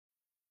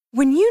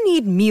When you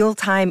need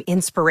mealtime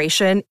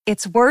inspiration,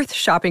 it's worth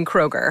shopping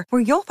Kroger,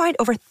 where you'll find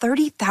over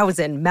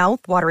 30,000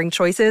 mouth-watering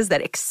choices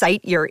that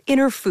excite your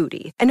inner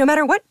foodie. And no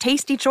matter what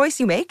tasty choice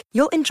you make,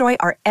 you'll enjoy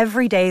our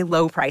everyday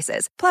low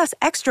prices, plus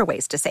extra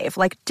ways to save,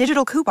 like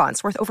digital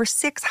coupons worth over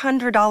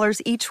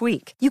 $600 each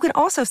week. You can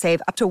also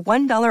save up to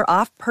 $1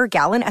 off per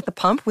gallon at the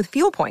pump with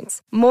fuel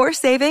points. More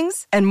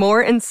savings and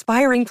more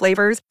inspiring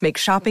flavors make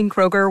shopping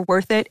Kroger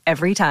worth it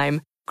every time.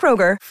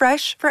 Kroger,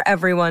 fresh for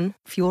everyone.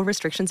 Fuel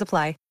restrictions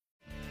apply.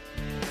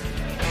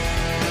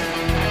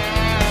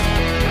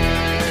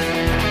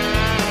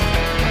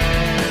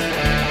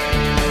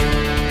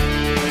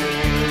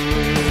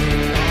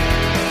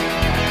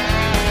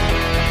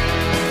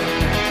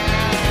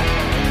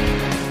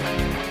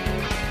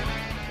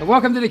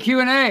 Welcome to the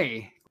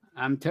Q&A.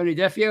 I'm Tony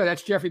Defio.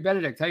 That's Jeffrey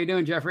Benedict. How you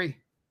doing, Jeffrey?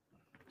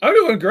 I'm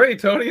doing great,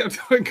 Tony. I'm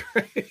doing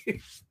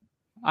great.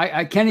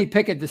 I Kenny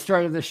Pickett the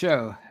start of the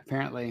show,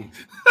 apparently.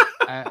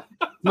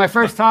 My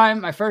first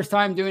time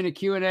doing a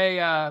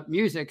Q&A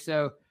music,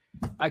 so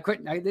I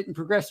didn't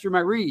progress through my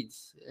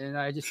reads, and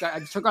I just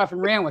took off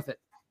and ran with it.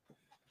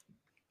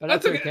 But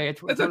that's okay.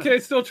 It's okay.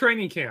 It's still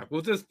training camp.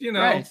 We'll just,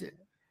 Right.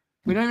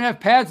 We don't even have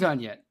pads on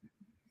yet.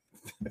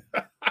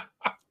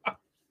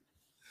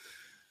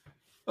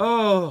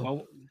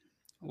 Well,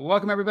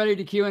 welcome everybody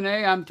to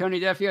Q&A. I'm Tony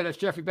Defio. That's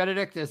Jeffrey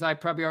Benedict, as I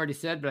probably already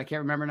said, but I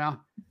can't remember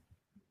now.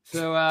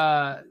 So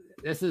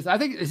is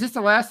this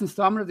the last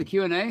installment of the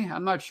Q&A?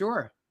 I'm not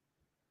sure.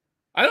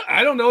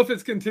 I don't know if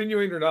it's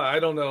continuing or not. I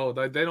don't know.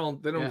 They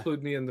don't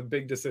include me in the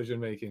big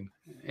decision making.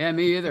 Yeah,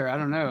 me either. I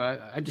don't know.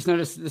 I just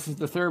noticed this is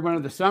the third one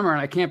of the summer,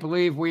 and I can't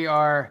believe we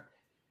are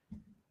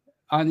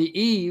on the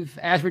eve,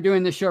 as we're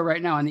doing this show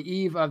right now, on the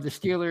eve of the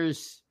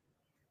Steelers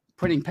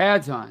putting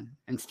pads on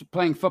and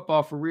playing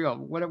football for real.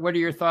 What are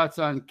your thoughts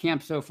on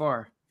camp so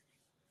far?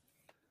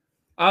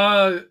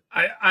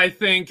 I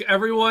think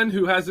everyone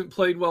who hasn't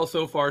played well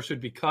so far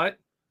should be cut.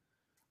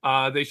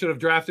 They should have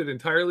drafted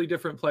entirely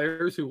different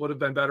players who would have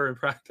been better in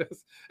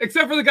practice,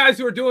 except for the guys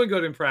who are doing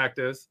good in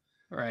practice.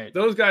 Right.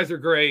 Those guys are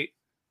great.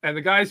 And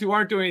the guys who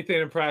aren't doing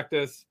anything in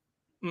practice,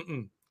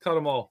 cut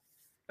them all.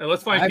 And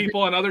let's find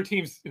people on other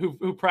teams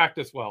who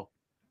practice well.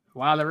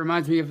 Wow, that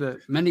reminds me of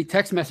the many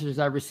text messages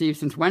I've received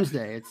since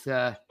Wednesday. It's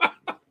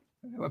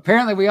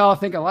apparently we all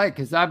think alike,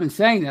 because I've been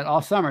saying that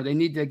all summer. They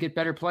need to get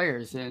better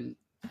players, and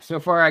so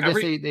far, I guess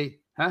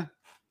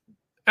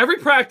Every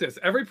practice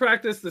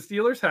the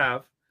Steelers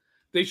have,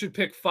 they should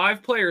pick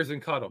 5 players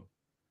and cut them.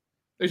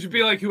 They should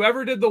be like,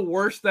 whoever did the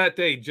worst that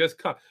day, just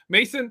cut.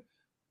 Mason,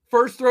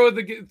 first throw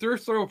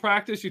of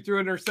practice, you threw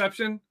an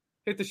interception,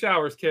 hit the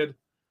showers, kid.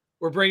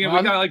 We're bringing.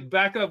 We got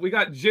backup. We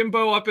got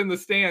Jimbo up in the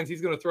stands.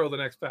 He's going to throw the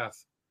next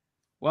pass.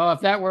 Well,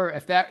 if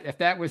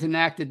that was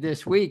enacted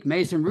this week,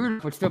 Mason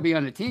Rudolph would still be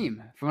on the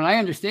team. From what I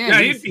understand,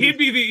 he'd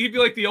be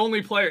like the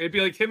only player. It'd be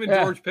like him and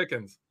George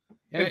Pickens.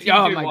 And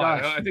oh my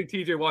gosh! I think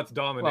TJ Watt's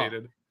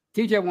dominated.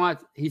 Well, TJ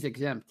Watt, he's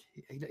exempt.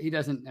 He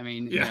doesn't. I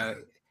mean,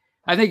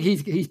 I think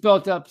he's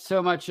built up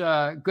so much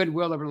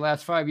goodwill over the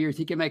last 5 years.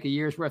 He can make a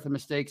year's worth of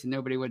mistakes, and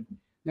nobody would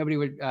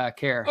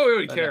care. Oh, he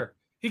would care.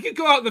 He could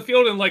go out in the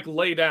field and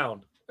lay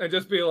down and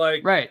just be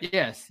like, right?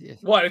 Yes.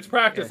 What? It's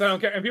practice. Yes. I don't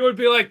care. And people would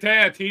be like,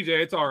 TJ,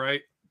 it's all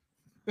right.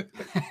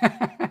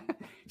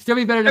 Still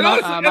be better than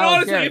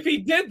honestly, if he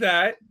did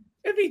that,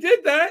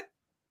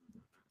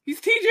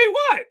 he's TJ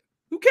Watt.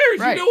 Who cares?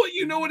 Right.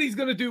 You know what he's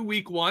going to do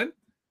week 1.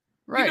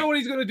 Right. You know what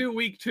he's going to do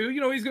week 2. You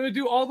know what he's going to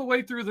do all the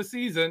way through the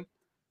season.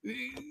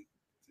 It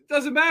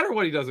doesn't matter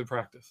what he does in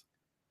practice.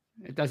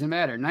 It doesn't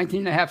matter.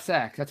 19.5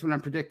 sacks. That's what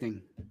I'm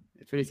predicting.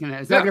 That's what he's going to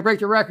have. He's not going to break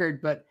the record,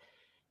 but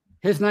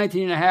his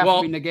 19.5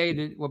 will be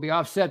negated. Will be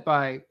offset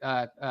by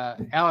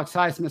Alex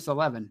Highsmith's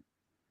 11.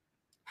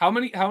 How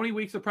many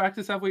weeks of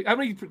practice have we? How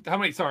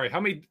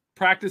many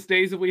practice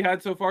days have we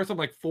had so far? Something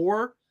like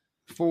 4.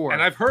 4.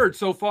 And I've heard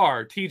so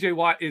far TJ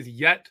Watt is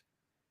yet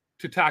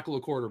to tackle a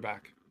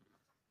quarterback.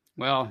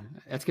 Well,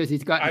 that's because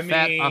he's gotten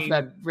fat off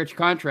that rich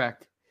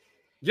contract.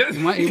 Yes.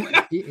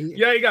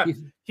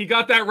 He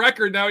got that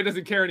record. Now he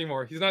doesn't care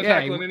anymore. He's not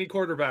tackling any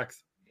quarterbacks.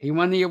 He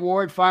won the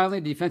award finally,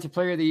 Defensive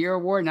Player of the Year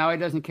award. Now he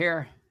doesn't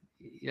care.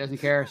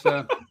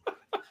 So,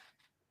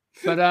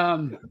 but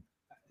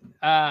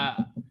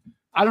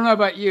I don't know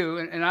about you,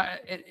 and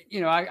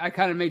I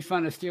kind of made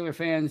fun of Steeler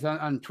fans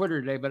on Twitter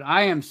today, but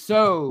I am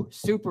so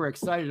super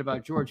excited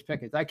about George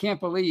Pickens. I can't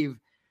believe.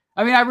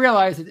 I mean, I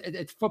realize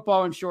it's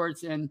football in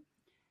shorts, and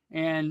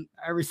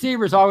a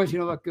receiver is always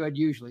going to look good.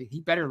 Usually, he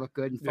better look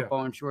good in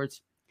football in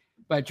shorts.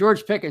 But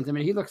George Pickens, I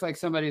mean, he looks like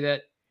somebody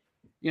that,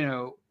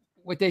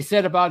 what they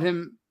said about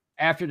him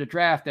after the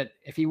draft, that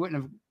if he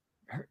wouldn't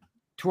have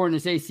torn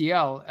his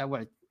ACL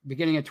at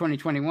beginning of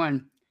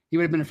 2021, he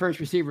would have been the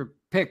first receiver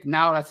picked.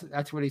 Now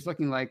that's what he's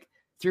looking like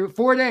through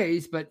 4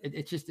 days, but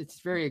it's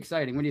very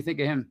exciting. What do you think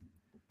of him?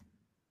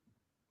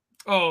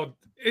 Oh,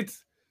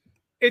 it's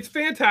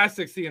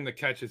fantastic seeing the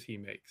catches he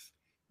makes.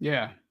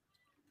 Yeah.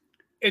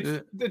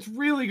 It's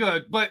really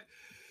good. But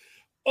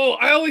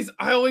I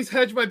always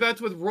hedge my bets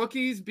with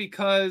rookies,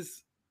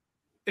 because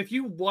if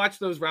you watch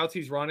those routes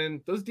he's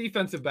running, those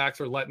defensive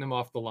backs are letting him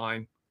off the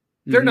line.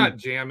 They're not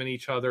jamming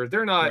each other.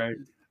 They're not Right.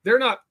 they're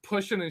not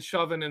pushing and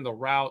shoving in the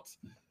routes.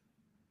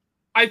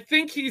 I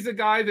think he's a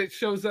guy that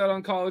shows that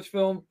on college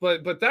film,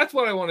 but that's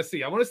what I want to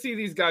see. I want to see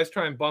these guys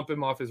try and bump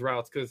him off his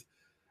routes, because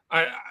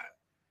I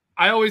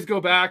always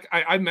go back.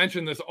 I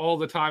mention this all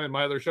the time in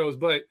my other shows,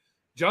 but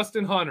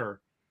Justin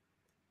Hunter,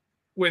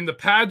 when the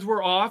pads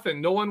were off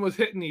and no one was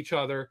hitting each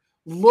other,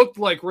 looked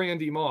like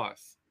Randy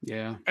Moss.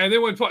 Yeah. And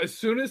then as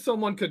soon as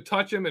someone could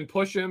touch him and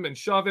push him and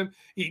shove him,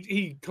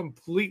 he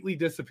completely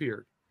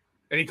disappeared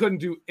and he couldn't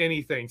do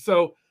anything.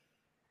 So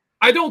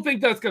I don't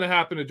think that's going to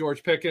happen to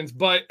George Pickens,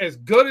 but as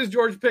good as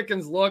George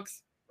Pickens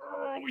looks,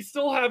 we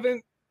still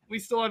haven't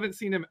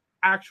seen him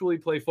actually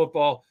play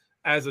football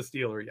as a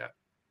Steeler yet.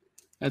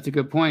 That's a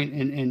good point.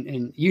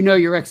 And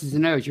your X's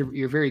and O's.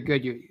 You're very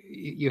good.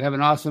 You have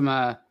an awesome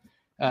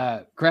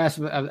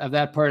grasp of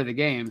that part of the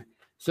game.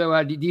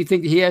 So do you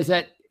think that he has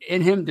that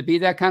in him to be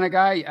that kind of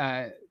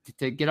guy,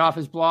 to get off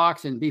his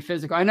blocks and be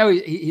physical? I know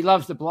he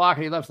loves to block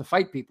and he loves to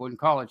fight people in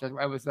college. That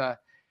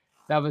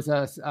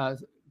was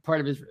part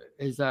of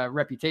his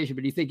reputation.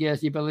 But do you think he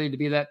has the ability to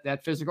be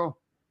that physical?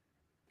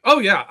 Oh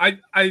yeah,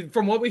 I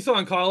from what we saw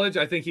in college,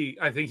 I think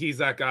he's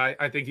that guy.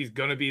 I think he's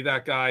going to be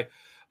that guy.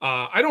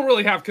 I don't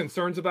really have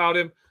concerns about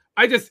him.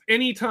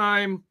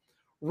 Anytime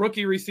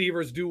rookie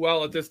receivers do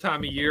well at this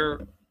time of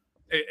year,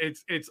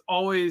 it's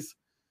always,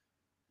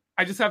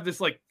 I just have this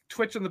like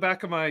twitch in the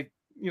back of my,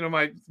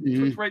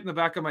 twitch right in the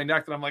back of my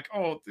neck that I'm like,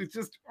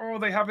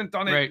 they haven't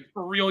done it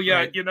for real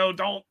yet. Right.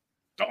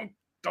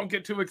 Don't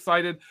get too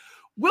excited.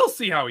 We'll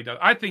see how he does.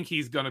 I think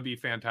he's going to be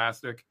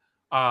fantastic.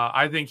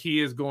 I think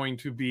he is going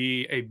to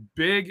be a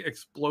big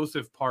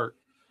explosive part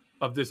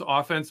of this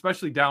offense,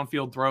 especially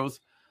downfield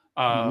throws.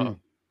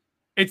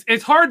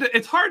 It's hard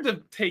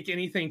to take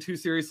anything too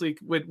seriously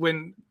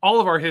when all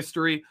of our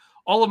history,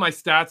 all of my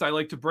stats I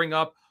like to bring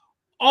up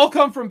all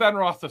come from Ben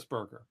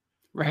Roethlisberger.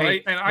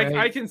 Right. And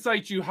I can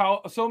cite you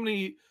how so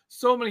many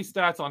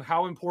stats on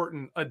how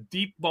important a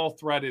deep ball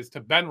threat is to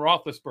Ben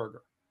Roethlisberger.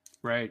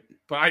 Right.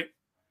 But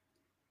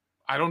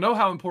I don't know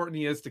how important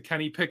he is to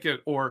Kenny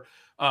Pickett or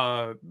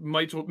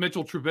Mitchell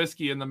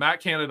Trubisky in the Matt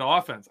Canada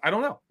offense. I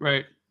don't know.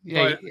 Right.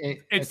 Yeah. But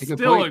it's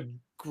still a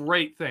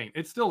great thing.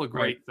 It's still a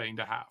great thing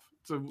to have.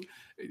 So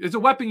it's a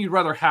weapon you'd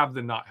rather have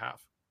than not have.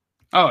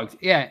 Oh,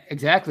 yeah,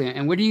 exactly.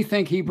 And what do you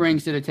think he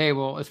brings to the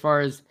table as far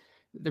as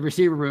the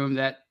receiver room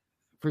that,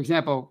 for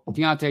example,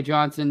 Deontay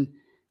Johnson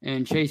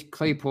and Chase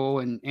Claypool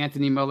and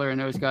Anthony Miller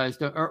and those guys,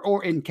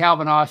 or in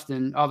Calvin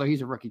Austin, although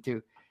he's a rookie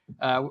too.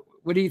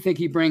 What do you think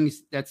he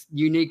brings that's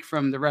unique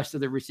from the rest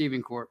of the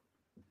receiving corps?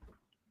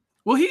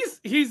 Well,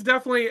 he's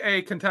definitely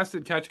a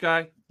contested catch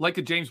guy, like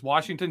a James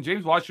Washington.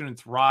 James Washington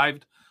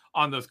thrived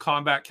on those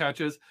combat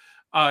catches.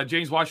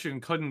 James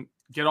Washington couldn't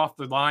get off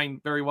the line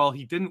very well.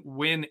 He didn't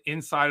win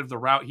inside of the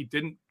route. He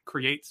didn't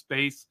create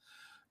space,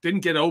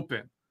 didn't get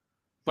open,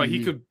 but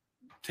he could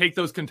take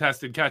those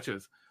contested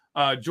catches.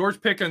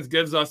 George Pickens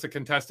gives us a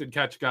contested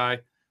catch guy.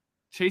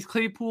 Chase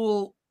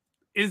Claypool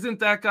isn't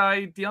that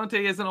guy.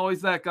 Deontay isn't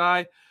always that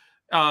guy.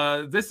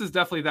 This is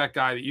definitely that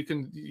guy that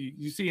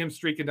you see him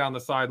streaking down the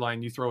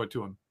sideline. You throw it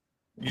to him.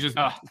 You just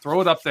throw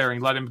it up there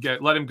and let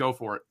him go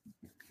for it.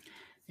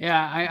 Yeah,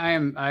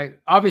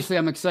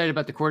 I'm excited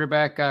about the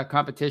quarterback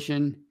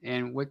competition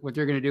and what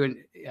they're going to do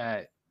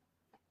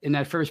in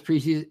that first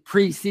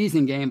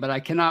preseason game. But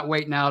I cannot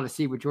wait now to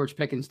see what George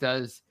Pickens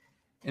does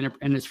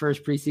in his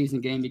first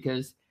preseason game,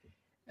 because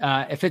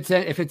if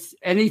it's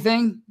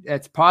anything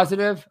that's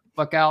positive,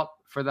 look out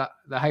for the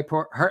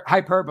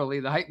hyperbole,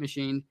 the hype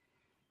machine,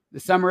 the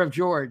summer of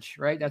George.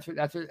 Right? That's what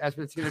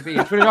it's going to be.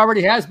 That's what it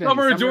already has been.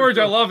 Summer of George,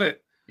 I love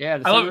it. Yeah,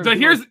 I love it.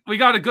 So we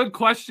got a good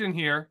question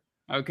here.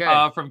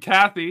 Okay. From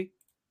Kathy.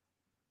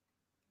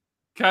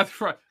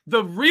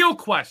 The real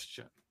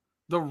question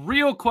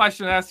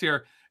asked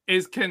here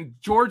is, can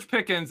George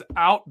Pickens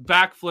out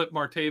backflip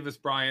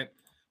Martavis Bryant?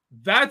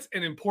 That's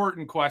an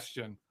important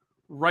question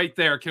right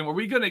there. Are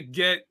we going to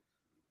get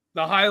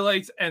the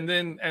highlights and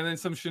then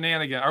some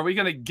shenanigans? Are we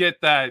going to get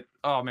that?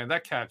 Oh man,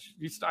 that catch.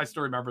 I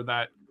still remember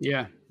that.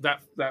 Yeah.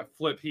 That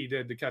flip he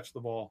did to catch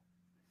the ball.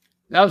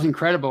 That was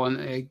incredible.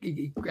 And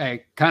he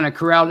kind of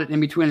corralled it in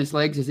between his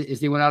legs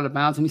as he went out of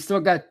bounds. And he still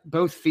got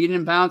both feet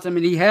in bounds. I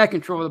mean, he had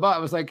control of the ball. It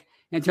was like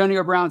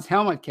Antonio Brown's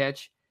helmet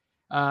catch,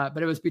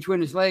 but it was between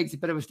his legs.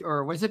 But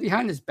was it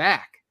behind his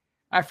back?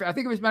 I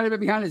think it might have been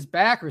behind his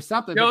back or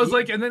something. Yeah, it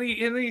was and then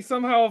he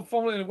somehow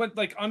fumbled and went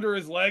like under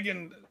his leg,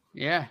 and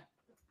yeah,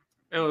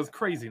 it was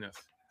craziness.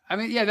 I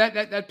mean, yeah,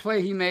 that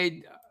play he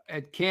made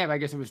at camp, I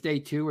guess it was day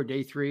 2 or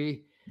day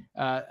 3.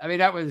 I mean,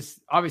 that was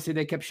obviously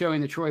they kept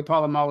showing the Troy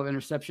Polamalu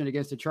interception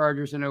against the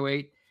Chargers in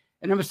 2008.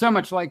 And there was so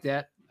much like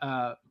that.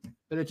 But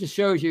it just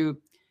shows you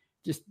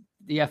just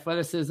the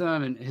athleticism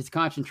and his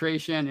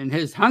concentration and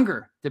his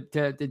hunger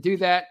to do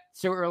that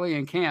so early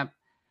in camp.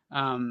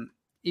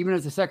 Even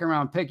as a second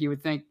round pick, you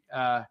would think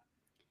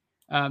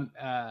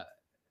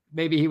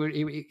maybe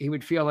he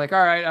would feel like,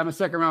 all right, I'm a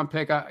second round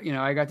pick.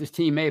 I got this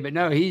team made, but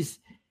no, he's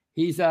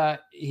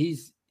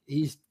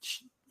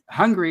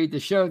hungry to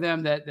show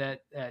them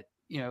that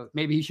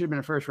maybe he should have been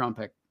a first round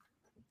pick.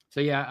 So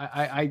yeah,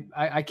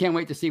 I can't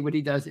wait to see what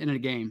he does in a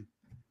game.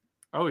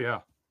 Oh yeah.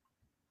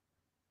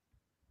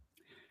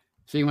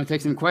 So you want to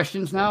take some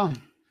questions now?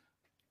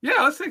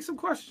 Yeah, let's take some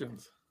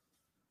questions.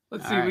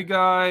 Let's see. Right. We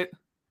got,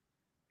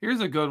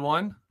 here's a good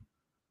one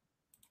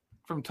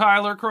from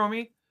Tyler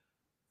Cromie.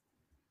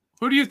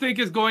 Who do you think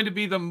is going to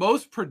be the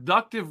most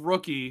productive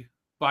rookie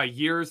by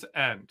year's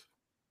end?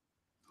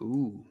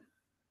 Ooh.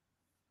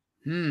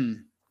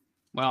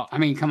 Well, I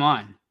mean, come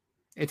on.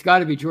 It's got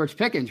to be George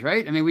Pickens,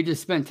 right? I mean, we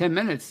just spent 10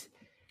 minutes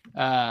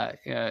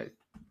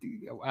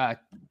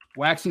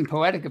waxing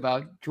poetic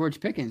about George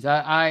Pickens.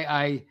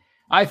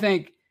 I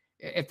think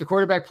if the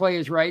quarterback play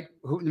is right,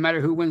 no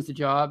matter who wins the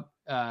job,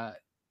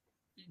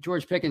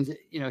 George Pickens,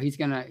 he's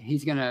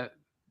gonna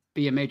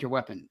be a major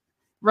weapon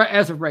right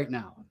as of right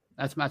now.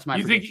 That's my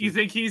prediction. You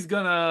think he's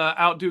gonna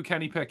outdo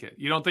Kenny Pickett?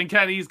 You don't think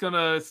Kenny's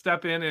gonna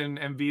step in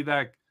and be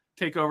that,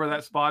 take over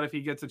that spot if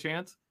he gets a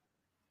chance?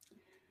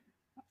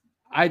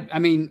 I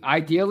mean,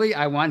 ideally,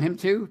 I want him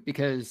to,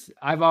 because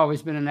I've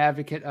always been an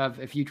advocate of,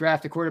 if you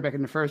draft a quarterback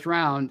in the first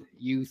round,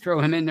 you throw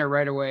him in there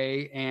right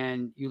away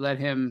and you let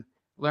him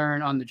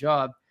learn on the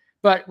job.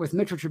 But with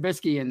Mitchell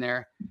Trubisky in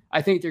there,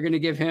 I think they're going to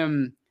give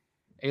him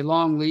a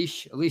long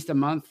leash, at least a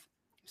month.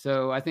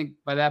 So I think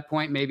by that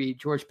point, maybe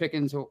George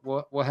Pickens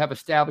will have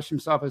established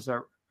himself as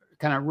a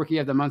kind of rookie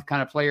of the month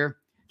kind of player,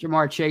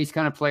 Jamar Chase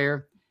kind of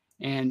player.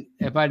 And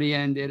by the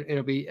end,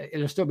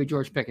 it'll still be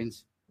George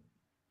Pickens.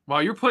 Wow,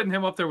 you're putting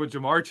him up there with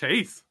Jamar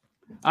Chase.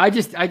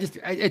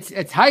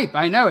 It's hype.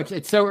 I know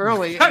it's so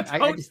early. I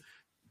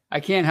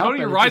can't help it.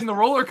 You're riding the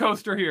roller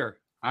coaster here.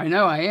 I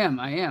know I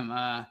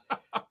am.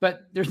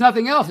 But there's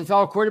nothing else. It's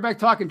all quarterback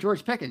talk and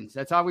George Pickens.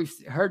 That's all we've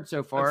heard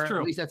so far. That's true.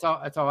 At least that's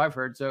all I've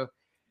heard. So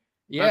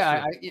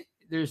yeah,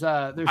 there's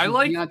I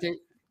like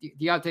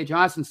Deontay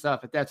Johnson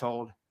stuff, but that's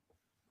old.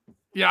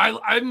 Yeah,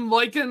 I'm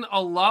liking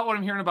a lot what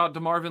I'm hearing about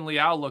DeMarvin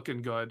Leal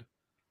looking good.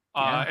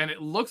 And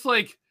it looks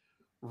like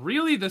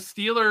really the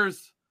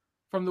Steelers,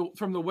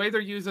 from the way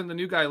they're using the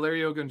new guy,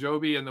 Larry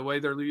Ogunjobi, and the way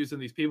they're using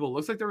these people,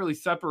 looks like they're really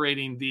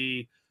separating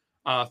the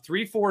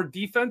 3-4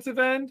 defensive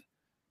end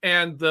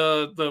and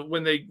the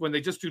when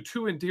they just do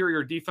 2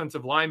 interior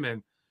defensive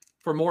linemen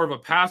for more of a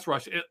pass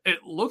rush.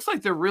 It looks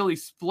like they're really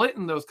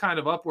splitting those kind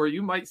of up, where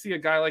you might see a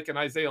guy like an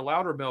Isaiah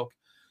Loudermilk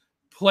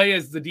play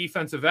as the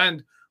defensive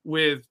end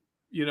with,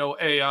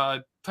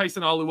 a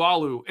Tyson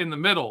Alualu in the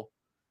middle.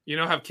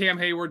 Have Cam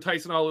Hayward,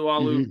 Tyson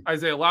Alualu,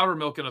 Isaiah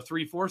Loudermilk in a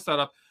 3-4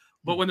 setup.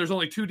 But when there's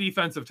only 2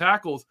 defensive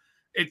tackles,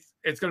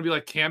 it's going to be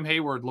like Cam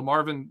Hayward,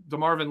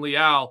 DeMarvin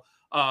Leal,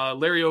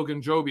 Larry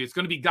Ogunjobi. It's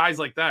going to be guys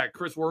like that,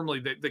 Chris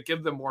Wormley, that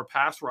give them more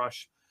pass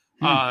rush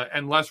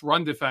and less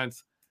run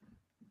defense.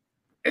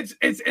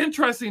 It's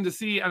interesting to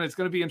see, and it's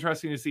going to be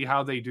interesting to see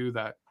how they do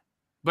that.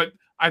 But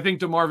I think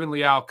DeMarvin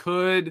Leal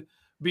could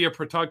be a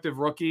productive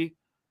rookie.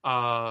 But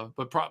I'm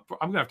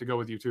going to have to go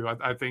with you too.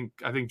 I think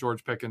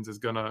George Pickens is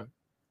going to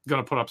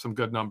put up some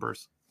good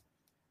numbers.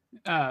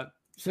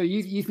 So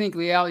you think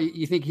Leal?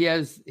 You think he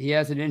has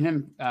it in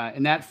him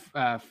in that?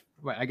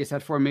 I guess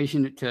that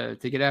formation to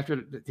get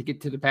after, to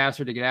get to the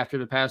passer, to get after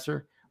the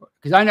passer.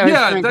 Because I know his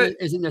strength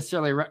isn't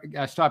necessarily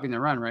stopping the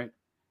run, right?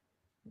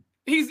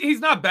 He's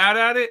not bad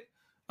at it,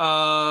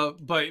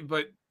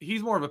 but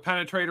he's more of a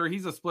penetrator.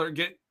 He's a splitter.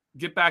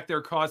 Get back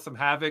there, cause some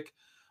havoc,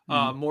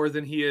 more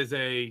than he is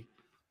a,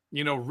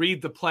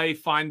 read the play,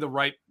 find the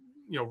right,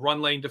 run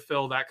lane to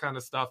fill, that kind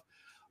of stuff.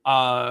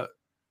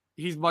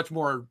 He's much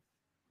more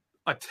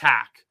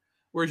attack.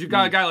 Whereas you've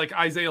got a guy like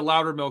Isaiah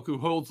Loudermilk who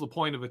holds the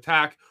point of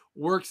attack,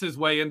 works his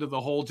way into the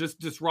hole, just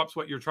disrupts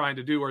what you're trying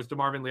to do. Whereas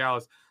DeMarvin Leal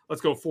is,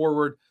 let's go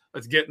forward,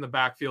 let's get in the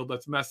backfield,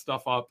 let's mess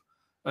stuff up,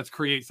 let's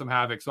create some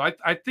havoc. So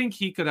I think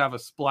he could have a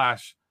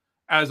splash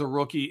as a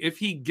rookie if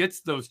he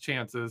gets those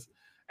chances.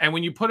 And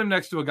when you put him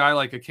next to a guy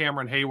like a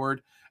Cameron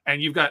Hayward,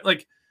 and you've got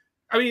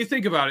you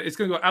think about it, it's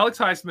going to go Alex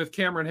Highsmith,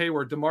 Cameron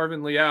Hayward,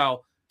 DeMarvin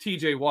Leal,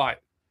 TJ Watt.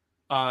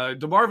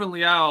 DeMarvin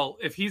Leal,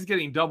 if he's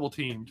getting double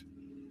teamed,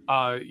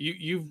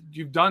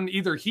 you've done,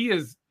 either he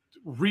is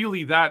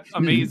really that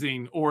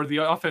amazing or the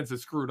offense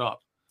is screwed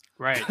up.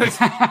 Right.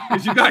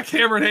 Because you got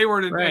Cameron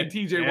Hayward and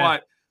TJ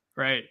Watt.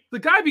 Right. The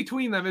guy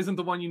between them isn't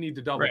the one you need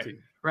to double team.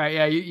 Right.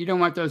 Yeah. You don't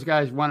want those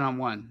guys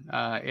one-on-one.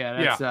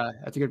 That's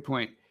a good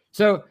point.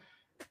 So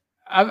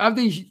of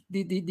these,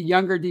 the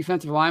younger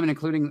defensive linemen,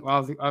 including,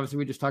 obviously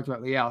we just talked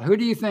about Leal, who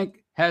do you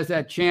think has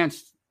that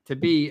chance to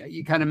be,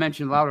 you kind of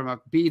mentioned Loudermilk,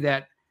 be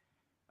that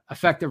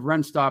effective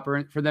run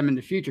stopper for them in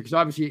the future? Because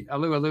obviously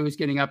Alu is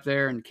getting up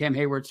there, and Cam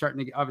Hayward's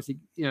starting to, obviously,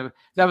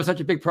 that was such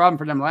a big problem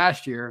for them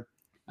last year.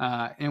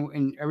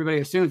 And everybody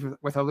assumes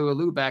with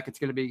Alu back, it's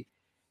going to be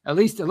at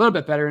least a little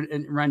bit better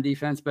in run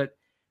defense. But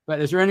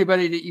is there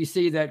anybody that you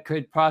see that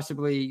could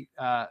possibly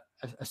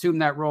assume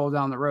that role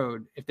down the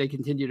road if they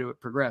continue to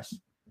progress?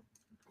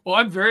 Well,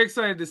 I'm very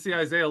excited to see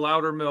Isaiah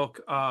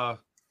Loudermilk.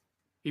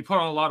 He put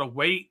on a lot of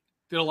weight,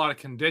 did a lot of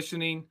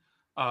conditioning.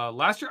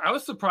 Last year, I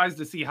was surprised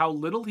to see how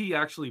little he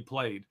actually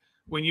played.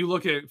 When you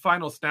look at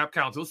final snap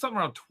counts, it was something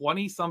around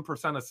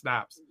 20% of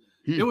snaps.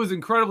 It was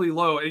incredibly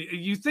low.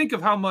 You think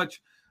of how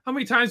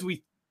many times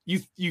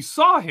you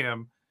saw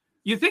him,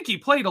 you think he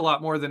played a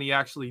lot more than he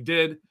actually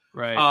did.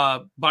 Right.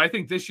 But I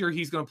think this year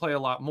he's going to play a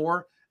lot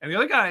more. And the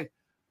other guy,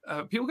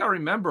 people got to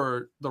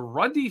remember, the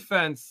run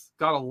defense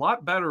got a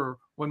lot better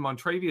when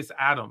Montravius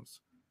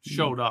Adams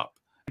showed up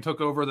and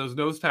took over those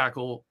nose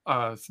tackle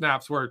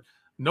snaps where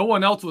no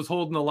one else was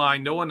holding the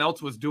line. No one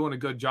else was doing a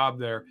good job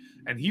there.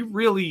 And he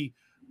really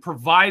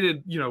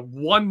provided,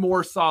 one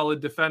more solid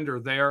defender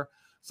there.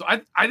 So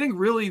I think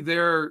really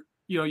they're,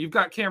 you've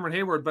got Cameron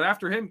Hayward, but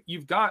after him,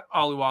 you've got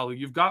Alualu,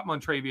 you've got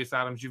Montravius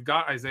Adams, you've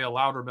got Isaiah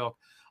Loudermilk.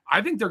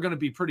 I think they're going to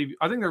be they're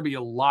going to be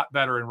a lot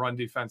better in run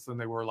defense than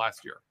they were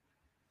last year.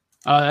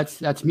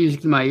 That's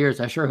music to my ears.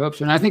 I sure hope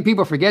so. And I think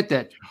people forget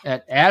that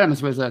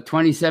Adams was a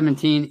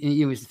 2017.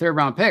 He was the third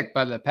round pick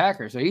by the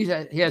Packers. So he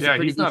has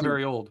he's not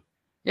very old.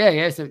 Yeah, he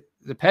has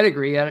the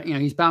pedigree.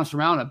 He's bounced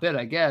around a bit,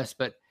 I guess,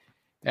 but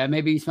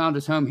maybe he's found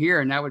his home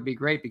here, and that would be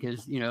great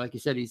because like you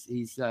said,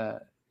 he's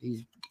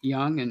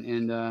young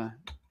and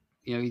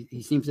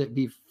he seems to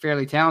be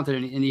fairly talented,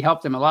 and he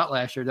helped them a lot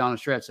last year down the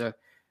stretch. So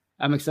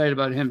I'm excited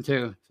about him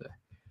too. So,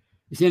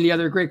 you see any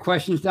other great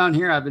questions down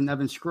here? I've been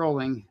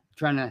scrolling,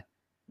 trying to.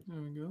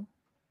 There we go.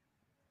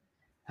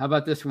 How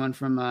about this one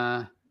from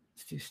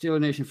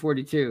Steeler Nation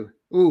 42?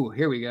 Ooh,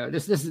 here we go.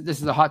 This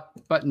is a hot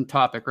button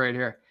topic right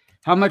here.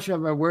 How much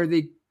of a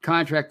worthy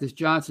contract does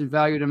Johnson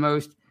value the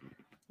most?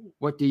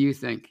 What do you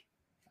think?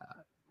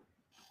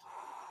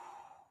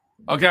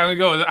 Okay, I'm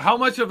gonna go. How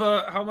much of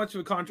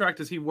a contract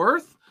is he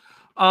worth?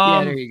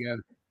 There you go.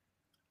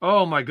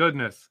 Oh my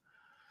goodness.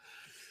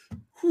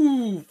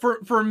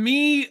 For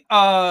me,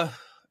 I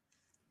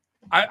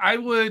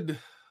would.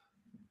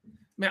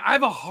 Man, I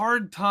have a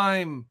hard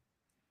time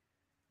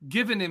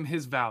giving him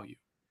his value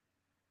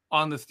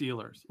on the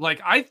Steelers. Like,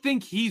 I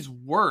think he's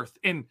worth,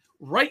 and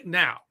right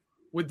now,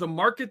 with the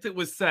market that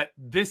was set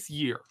this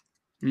year,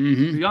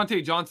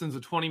 Deontay Johnson's a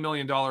 $20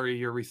 million a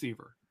year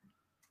receiver.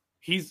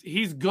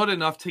 He's good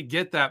enough to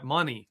get that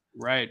money.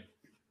 Right.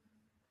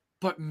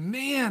 But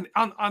man,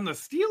 on the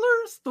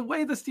Steelers, the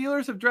way the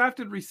Steelers have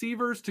drafted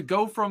receivers to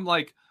go from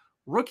like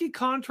rookie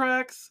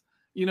contracts,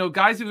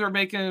 guys who are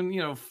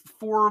making,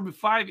 4,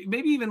 5,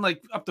 maybe even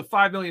like up to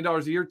 $5 million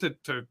a year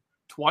to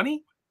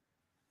 20.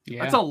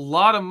 Yeah. That's a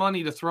lot of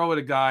money to throw at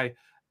a guy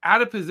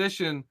at a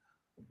position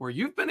where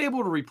you've been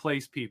able to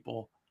replace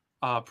people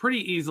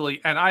pretty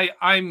easily. And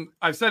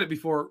I've said it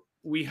before.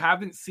 We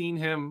haven't seen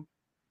him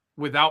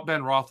without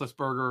Ben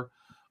Roethlisberger,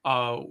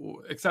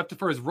 except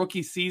for his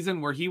rookie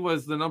season where he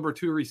was the number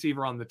 2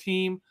 receiver on the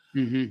team.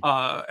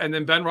 And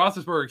then Ben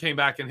Roethlisberger came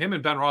back, and him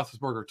and Ben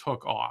Roethlisberger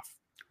took off.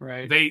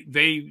 Right.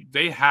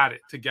 They had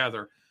it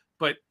together.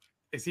 But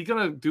is he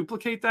going to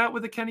duplicate that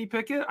with a Kenny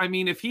Pickett? I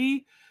mean, if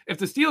the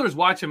Steelers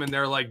watch him and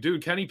they're like,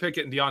 dude, Kenny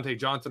Pickett and Deontay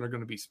Johnson are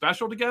going to be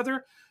special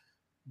together,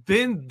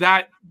 then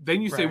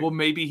you say, well,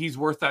 maybe he's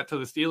worth that to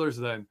the Steelers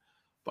then.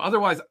 But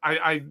otherwise,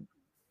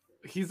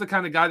 he's the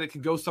kind of guy that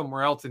can go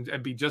somewhere else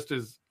and be just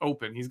as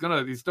open. He's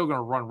still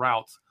gonna run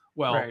routes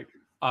well. Right.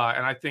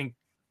 And I think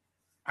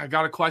I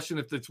got a question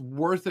if it's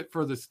worth it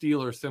for the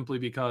Steelers simply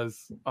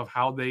because of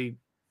how they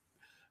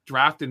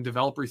draft and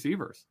develop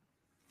receivers.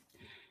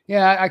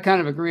 Yeah, I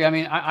kind of agree. I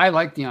mean, I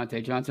like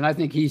Deontay Johnson. I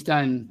think he's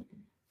done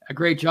a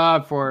great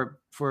job for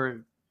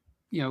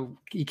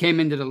he came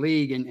into the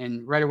league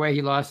and right away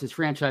he lost his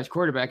franchise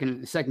quarterback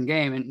in the second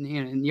game.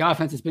 And the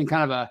offense has been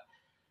kind of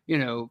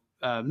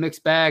a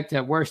mixed bag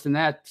to worse than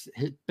that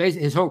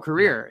his whole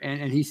career.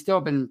 And he's still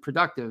been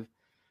productive.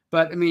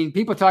 But I mean,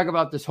 people talk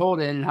about this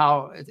hold in and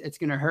how it's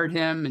going to hurt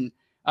him, and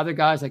other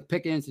guys like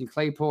Pickens and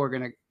Claypool are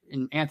going to,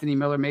 and Anthony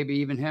Miller, maybe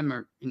even him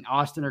or in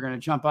Austin are going to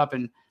jump up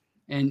and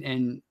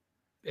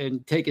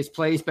take his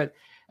place. But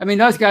I mean,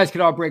 those guys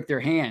could all break their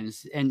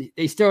hands and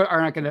they still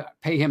are not going to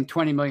pay him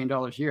 $20 million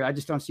a year. I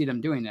just don't see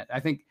them doing that. I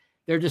think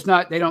they're just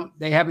not,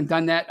 they haven't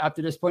done that up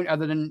to this point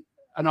other than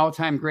an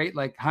all-time great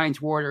like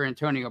Hines Ward or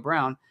Antonio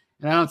Brown.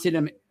 And I don't see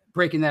them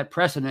breaking that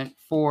precedent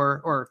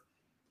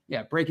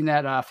breaking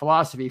that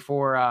philosophy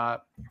for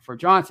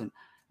Johnson.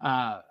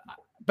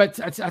 But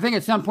I think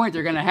at some point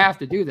they're going to have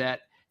to do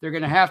that. They're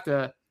going to have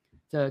to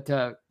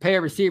pay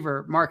a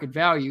receiver market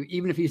value,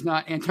 even if he's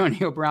not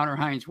Antonio Brown or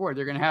Hines Ward.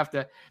 They're going to have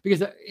to,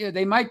 because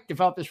they might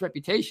develop this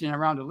reputation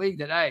around the league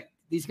that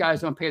these guys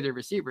don't pay their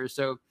receivers,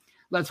 so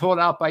let's hold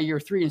out by year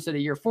 3 instead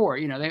of year 4.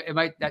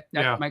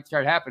 That might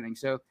start happening.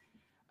 So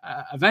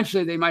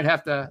eventually they might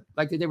have to,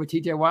 like they did with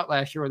TJ Watt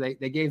last year, where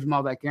they gave him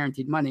all that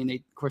guaranteed money, and they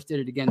of course did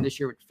it again this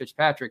year with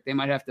Fitzpatrick. They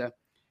might have to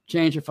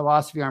change their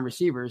philosophy on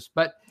receivers,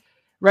 but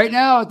right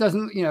now it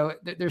doesn't.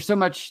 There's so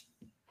much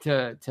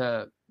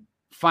to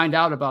find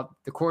out about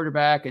the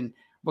quarterback and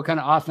what kind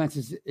of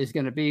offense is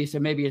going to be. So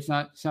maybe it's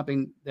not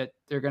something that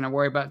they're going to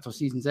worry about until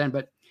season's end.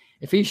 But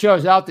if he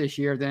shows out this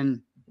year,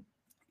 then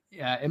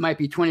it might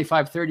be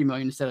 25-30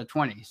 million instead of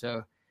 20.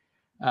 So,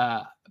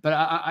 but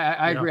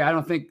I agree. I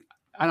don't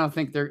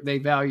think they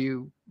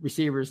value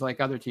receivers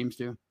like other teams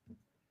do.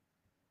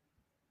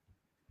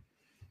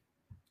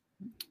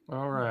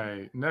 All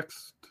right.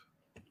 Next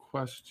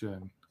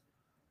question.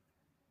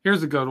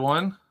 Here's a good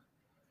one.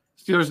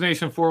 Steelers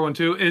Nation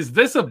 412. Is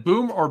this a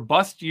boom or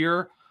bust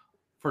year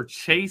for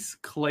Chase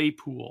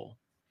Claypool.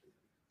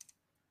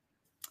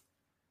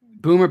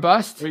 Boom or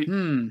bust?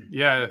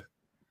 Yeah.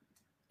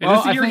 Well,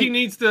 this the year he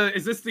needs to?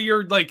 Is this the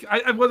year? Like,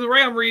 well, the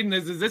way I'm reading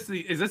is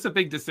this a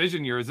big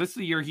decision year? Is this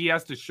the year he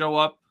has to show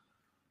up,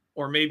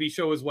 or maybe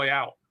show his way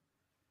out?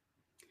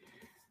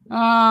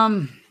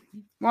 Well,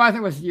 I think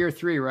it was year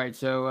 3, right?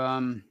 So,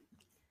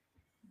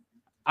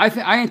 I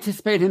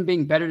anticipate him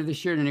being better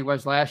this year than he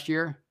was last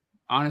year,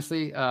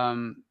 honestly.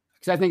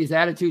 Because I think his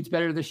attitude's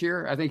better this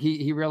year. I think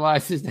he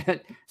realizes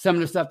that some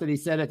of the stuff that he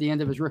said at the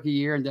end of his rookie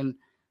year, and then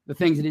the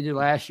things that he did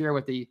last year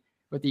with the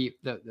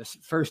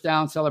first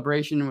down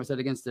celebration, was that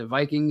against the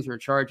Vikings or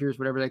Chargers,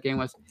 whatever that game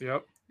was.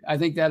 Yep. I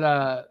think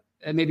that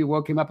it maybe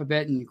woke him up a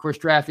bit, and of course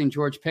drafting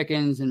George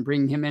Pickens and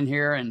bringing him in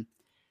here, and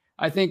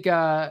I think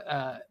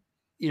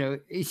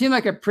he seemed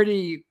like a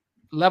pretty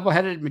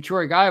level-headed,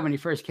 mature guy when he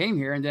first came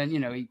here, and then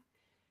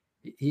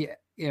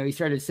he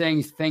started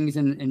saying things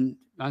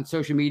on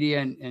social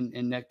media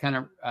and that kind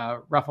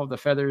of ruffled the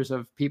feathers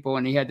of people,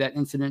 and he had that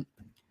incident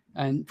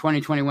in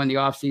 2021, the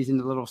offseason,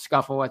 the little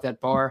scuffle at that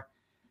bar.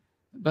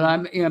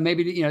 But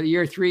maybe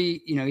year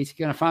 3, he's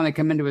going to finally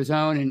come into his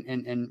own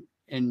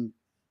and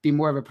be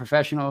more of a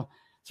professional.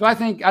 So I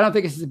don't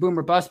think this is a boom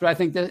or bust, but I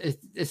think that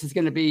this is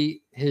going to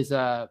be his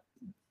a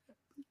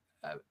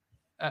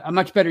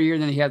much better year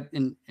than he had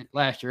in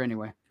last year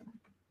anyway.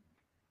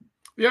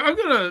 Yeah,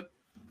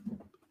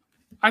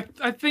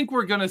 I think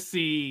we're gonna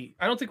see.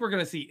 I don't think we're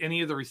gonna see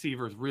any of the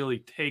receivers really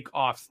take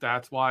off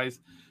stats wise,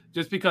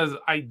 just because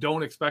I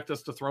don't expect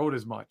us to throw it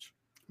as much.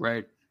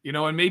 Right.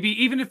 And maybe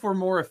even if we're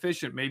more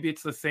efficient, maybe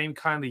it's the same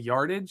kind of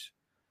yardage.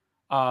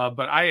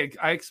 But I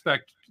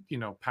expect,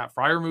 Pat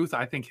Freiermuth,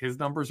 I think his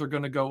numbers are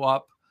going to go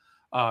up.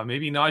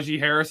 Maybe Najee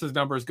Harris's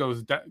numbers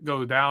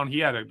go down. He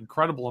had an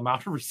incredible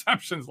amount of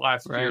receptions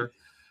last year.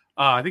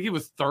 I think he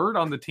was 3rd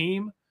on the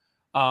team,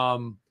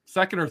 2nd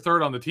or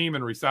 3rd on the team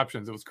in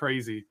receptions. It was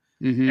crazy.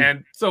 Mm-hmm.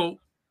 And so,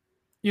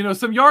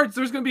 some yards,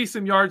 there's going to be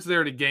some yards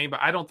there to gain,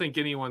 but I don't think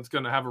anyone's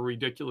going to have a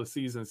ridiculous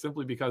season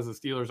simply because the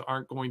Steelers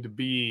aren't going to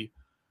be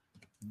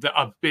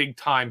a big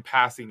time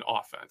passing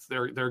offense.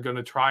 They're going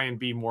to try and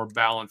be more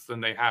balanced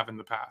than they have in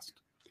the past.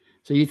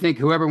 So you think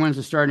whoever wins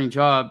the starting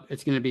job,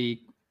 it's going to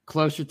be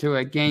closer to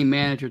a game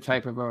manager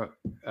type of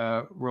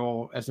a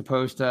role, as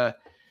opposed to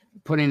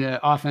putting the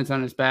offense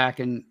on his back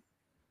and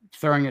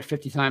throwing it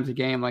 50 times a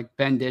game like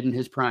Ben did in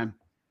his prime.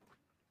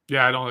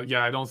 Yeah,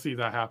 I don't see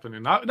that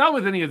happening. Not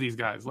with any of these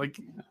guys. Like,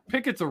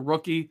 Pickett's a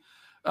rookie.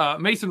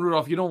 Mason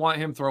Rudolph, you don't want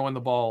him throwing the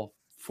ball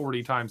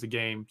 40 times a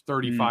game,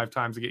 35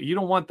 times a game. You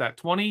don't want that.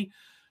 20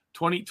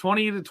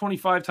 to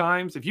 25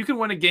 times. If you can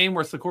win a game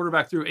where the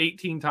quarterback threw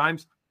 18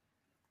 times,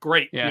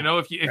 great.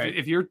 Yeah,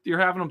 if you're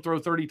having them throw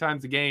 30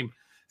 times a game,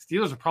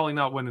 Steelers are probably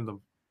not winning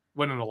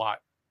a lot.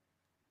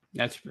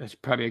 That's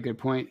probably a good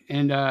point.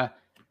 And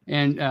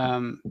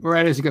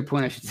right, is a good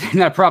point, I should say.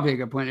 Not probably a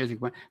good point, is a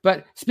good point.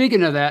 But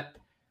speaking of that,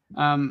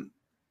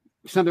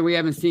 something we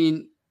hadn't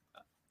seen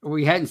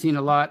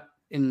a lot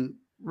in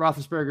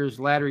Roethlisberger's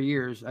latter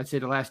years, I'd say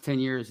the last 10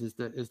 years, is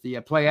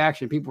the play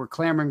action. People were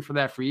clamoring for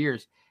that for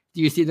years.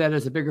 Do you see that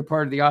as a bigger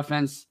part of the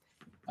offense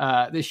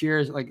this year,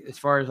 as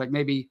far as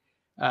maybe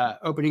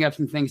opening up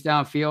some things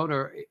downfield,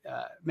 or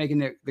making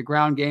the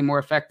ground game more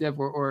effective,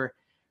 or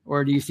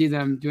do you see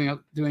them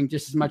doing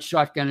just as much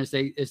shotgun as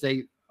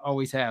they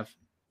always have?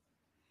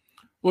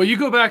 Well, you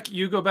go back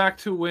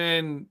to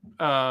when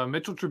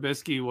Mitchell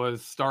Trubisky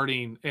was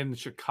starting in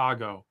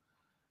Chicago,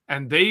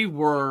 and they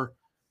were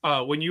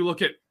when you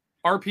look at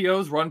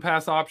RPOs, run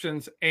pass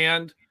options,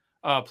 and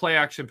play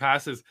action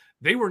passes,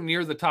 they were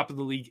near the top of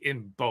the league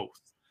in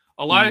both.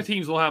 A lot of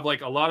teams will have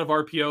a lot of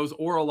RPOs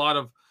or a lot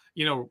of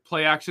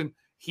play action.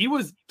 He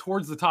was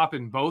towards the top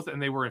in both,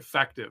 and they were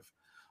effective.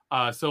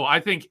 So I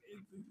think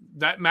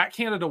that Matt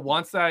Canada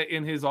wants that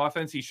in his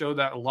offense. He showed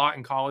that a lot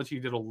in college. He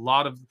did a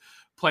lot of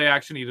play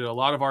action. He did a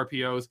lot of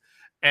RPOs,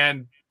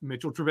 and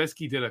Mitchell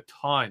Trubisky did a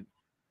ton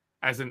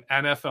as an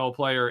NFL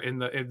player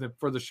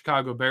for the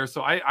Chicago Bears.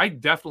 So I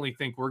definitely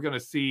think we're going to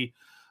see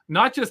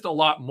not just a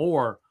lot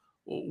more.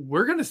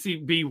 We're going to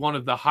be one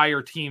of the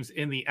higher teams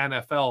in the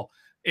NFL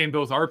in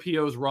both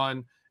RPOs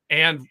run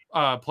and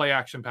play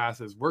action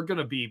passes. We're going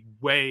to be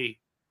way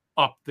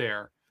up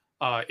there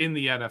in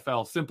the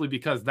NFL simply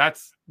because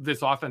that's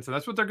this offense, and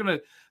that's what they're going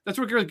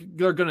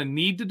to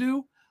need to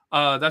do.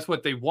 That's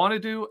what they want to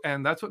do,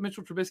 and that's what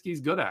Mitchell Trubisky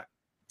is good at.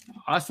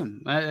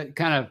 Awesome. It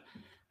kind of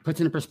puts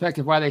into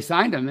perspective why they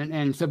signed him.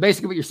 And so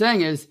basically what you're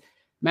saying is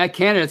Matt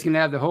Canada's going to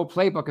have the whole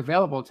playbook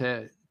available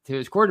to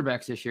his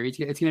quarterbacks this year. It's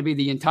going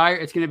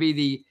to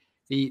be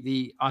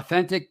the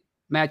authentic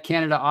Matt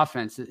Canada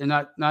offense, and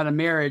not a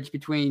marriage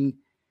between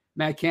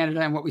Matt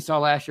Canada and what we saw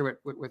last year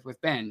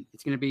with Ben.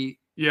 It's going to be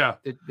the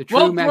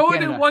true Matt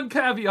Canada. Throw in one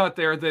caveat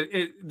there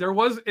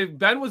that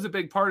Ben was a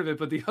big part of it,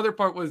 but the other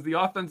part was the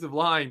offensive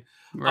line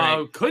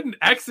couldn't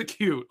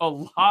execute a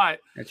lot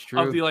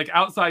of the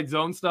outside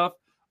zone stuff.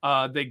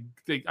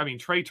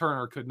 Trey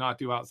Turner could not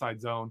do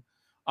outside zone.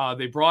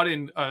 They brought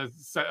in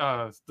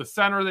the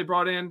center they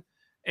brought in,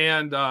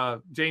 and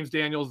James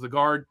Daniels, the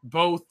guard,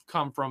 both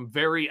come from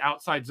very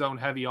outside zone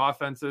heavy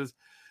offenses.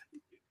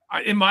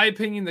 In my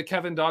opinion, the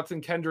Kevin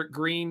Dotson, Kendrick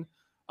Green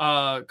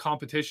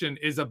competition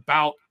is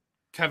about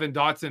Kevin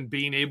Dotson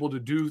being able to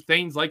do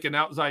things like an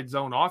outside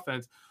zone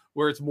offense,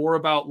 where it's more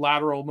about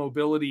lateral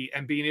mobility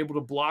and being able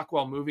to block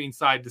while moving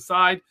side to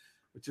side,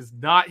 which is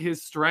not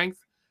his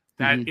strength.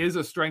 That is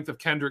a strength of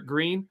Kendrick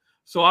Green.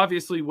 So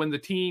obviously when the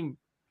team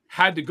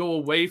had to go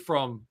away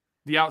from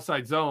the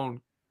outside zone,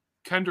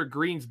 Kendrick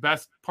Green's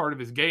best part of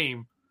his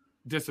game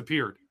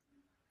disappeared.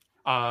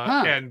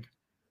 And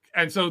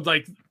so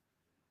like,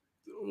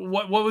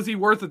 what was he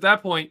worth at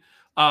that point?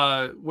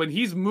 When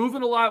he's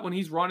moving a lot, when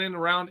he's running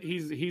around,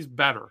 he's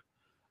better.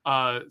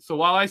 So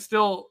while I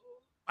still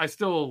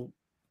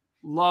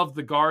love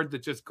the guard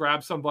that just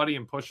grabs somebody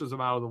and pushes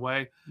them out of the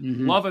way,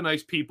 love a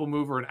nice people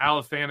mover, an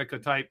Alafanica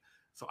type.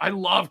 So I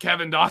love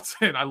Kevin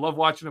Dotson. I love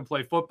watching him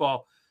play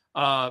football.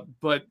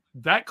 But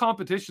that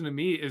competition to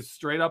me is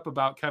straight up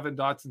about Kevin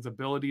Dotson's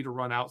ability to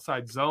run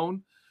outside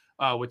zone,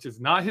 which is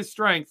not his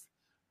strength,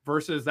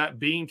 versus that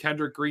being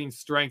Kendrick Green's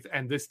strength,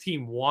 and this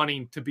team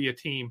wanting to be a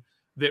team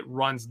that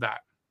runs that.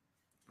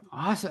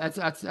 Awesome.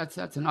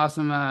 That's an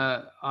awesome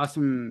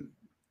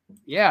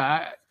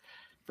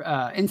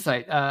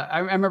insight. I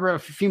remember a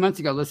few months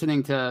ago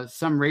listening to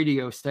some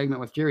radio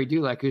segment with Jerry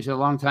Dulac, who's a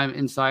longtime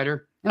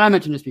insider, and I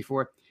mentioned this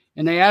before,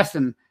 and they asked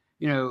him,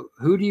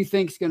 who do you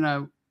think's going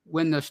to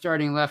win the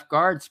starting left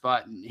guard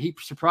spot? And he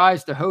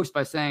surprised the host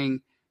by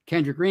saying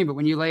Kendrick Green. But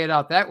when you lay it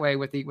out that way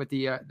with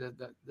the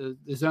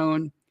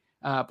zone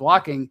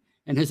blocking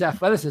and his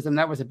athleticism,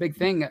 that was a big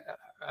thing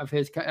of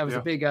his. That was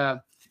a big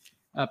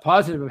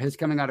positive of his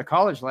coming out of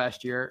college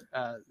last year.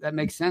 That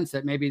makes sense.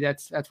 That maybe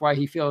that's why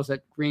he feels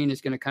that Green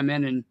is going to come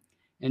in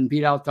and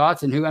beat out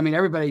Dotson, who, I mean,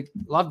 everybody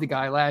loved the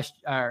guy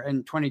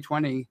in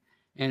 2020,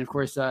 and of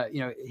course,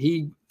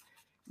 he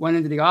went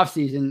into the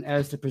offseason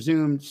as the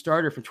presumed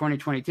starter for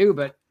 2022,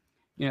 but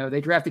they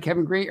drafted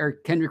Kendrick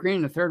Green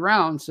in the third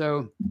round,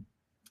 so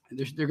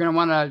they're going to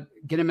want to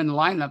get him in the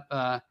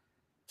lineup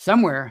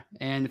somewhere.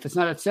 And if it's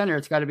not at center,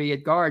 it's got to be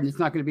at guard, and it's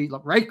not going to be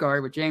right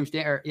guard with James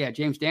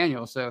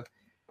Daniels. So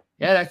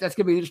yeah, that's going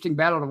to be an interesting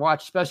battle to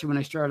watch, especially when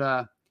they start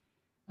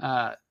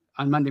on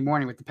Monday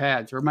morning with the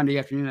Pads, or Monday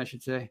afternoon, I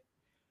should say.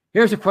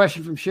 Here's a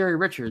question from Sherry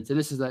Richards, and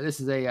this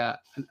is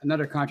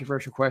another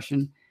controversial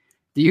question.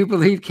 Do you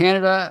believe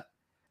Canada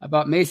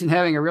about Mason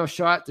having a real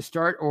shot to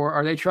start, or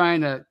are they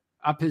trying to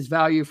up his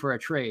value for a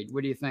trade?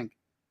 What do you think?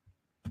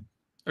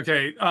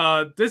 Okay,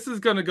 this is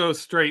going to go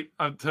straight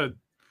to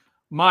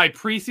my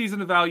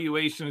preseason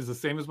evaluation is the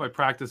same as my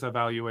practice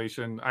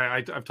evaluation.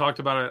 I've talked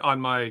about it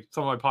on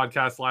some of my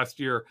podcasts last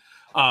year,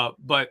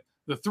 but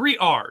the 3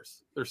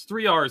 R's. There's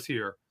 3 R's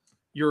here.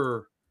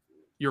 Your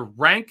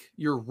rank,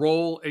 your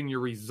role, and your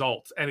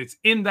results, and it's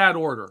in that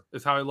order.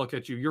 Is how I look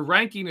at you. Your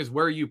ranking is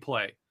where you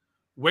play,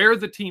 where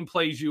the team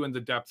plays you in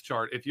the depth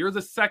chart. If you're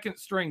the second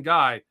string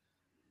guy,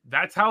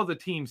 that's how the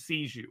team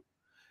sees you.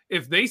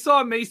 If they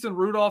saw Mason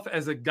Rudolph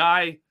as a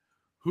guy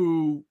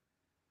who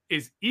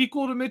is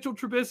equal to Mitchell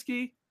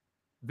Trubisky,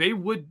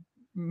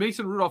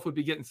 Mason Rudolph would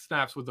be getting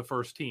snaps with the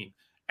first team.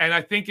 And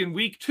I think in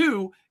week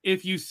 2,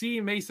 if you see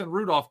Mason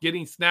Rudolph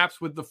getting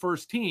snaps with the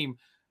first team,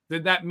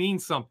 then that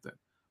means something.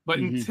 But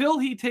until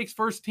he takes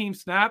first team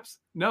snaps,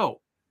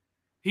 no,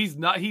 he's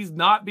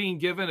not being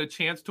given a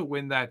chance to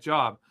win that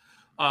job.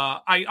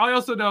 I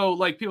also know,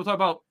 like, people talk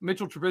about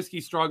Mitchell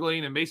Trubisky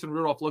struggling and Mason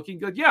Rudolph looking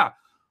good. Yeah.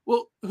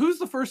 Well, who's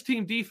the first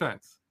team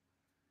defense?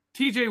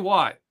 TJ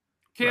Watt,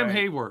 Cam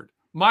Hayward,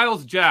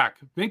 Miles Jack,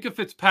 Minkah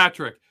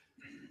Fitzpatrick.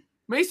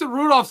 Mason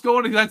Rudolph's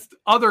going against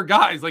other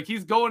guys. Like,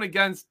 he's going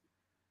against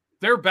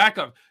their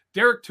backup.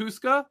 Derek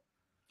Tuska,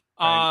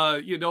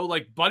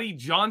 like Buddy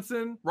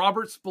Johnson,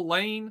 Robert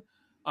Spillane,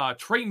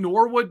 Trey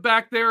Norwood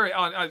back there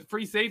on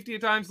free safety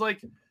at times.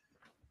 Like,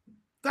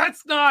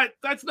 that's not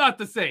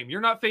the same. You're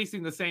not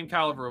facing the same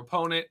caliber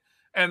opponent.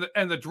 And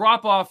the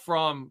drop off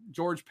from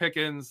George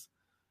Pickens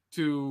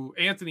to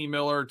Anthony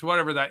Miller to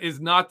whatever that is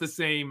not the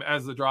same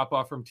as the drop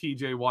off from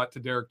TJ Watt to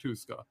Derek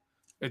Tuska.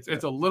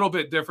 It's a little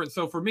bit different.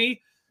 So for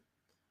me,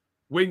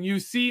 when you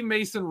see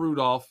Mason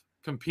Rudolph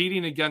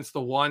competing against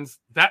the ones,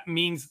 that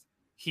means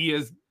he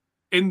is,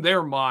 in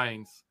their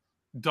minds,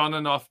 done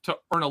enough to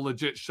earn a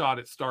legit shot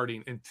at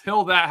starting.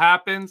 Until that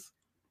happens,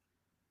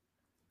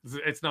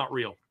 it's not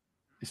real.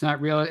 It's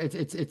not real.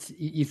 It's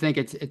you think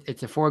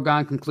it's a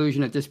foregone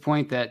conclusion at this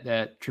point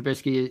that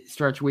Trubisky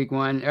starts week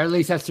 1, or at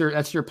least that's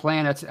their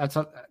plan.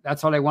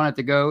 That's how they want it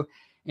to go.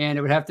 And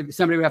it would have to,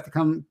 somebody would have to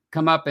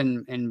come up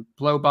and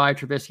blow by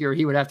Trubisky, or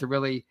he would have to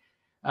really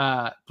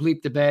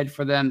bleep the bed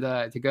for them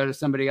to go to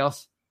somebody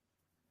else.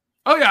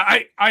 Oh yeah,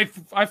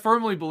 I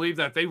firmly believe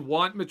that they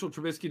want Mitchell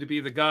Trubisky to be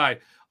the guy.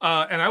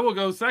 And I will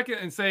go second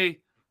and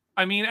say,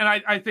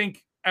 I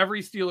think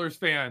every Steelers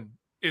fan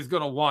is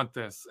going to want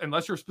this,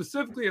 unless you're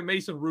specifically a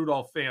Mason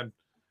Rudolph fan.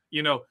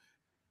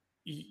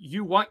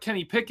 You want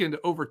Kenny Pickett to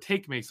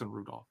overtake Mason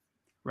Rudolph.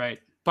 Right.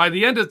 By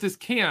the end of this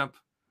camp,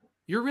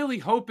 you're really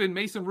hoping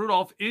Mason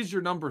Rudolph is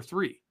your number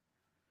 3.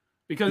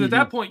 Because at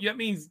that point, that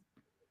means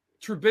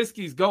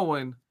Trubisky's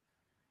going,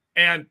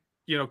 And,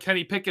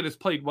 Kenny Pickett has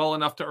played well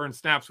enough to earn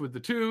snaps with the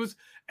twos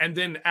and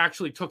then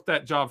actually took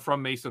that job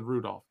from Mason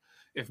Rudolph.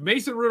 If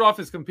Mason Rudolph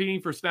is competing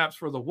for snaps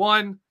for the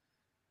one,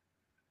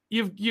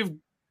 you've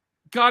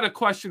got to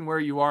question where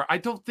you are. I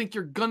don't think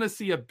you're going to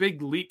see a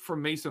big leap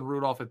from Mason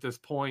Rudolph at this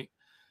point,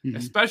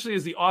 especially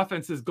as the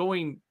offense is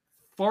going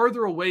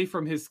farther away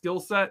from his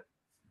skill set.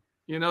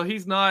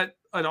 He's not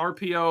an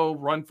RPO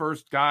run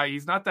first guy.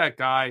 He's not that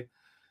guy.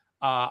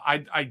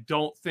 I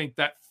don't think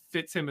that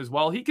fits him as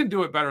well. He can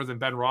do it better than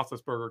Ben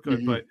Roethlisberger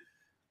could, but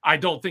I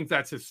don't think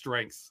that's his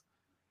strengths.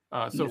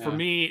 For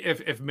me,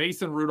 if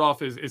Mason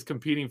Rudolph is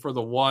competing for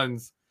the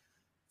ones,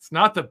 it's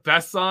not the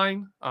best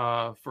sign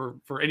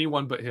for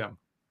anyone but him.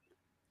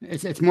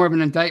 It's more of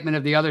an indictment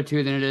of the other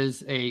two than it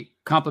is a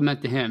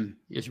compliment to him,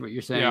 is what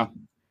you're saying.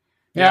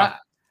 Yeah.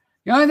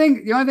 The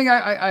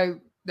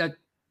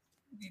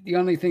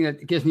only thing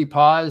that gives me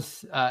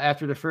pause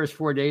after the first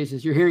 4 days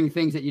is you're hearing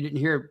things that you didn't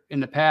hear in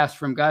the past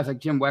from guys like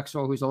Jim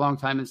Wexell, who's a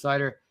longtime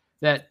insider,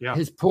 that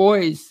his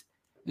poise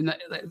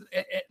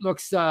it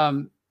looks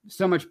so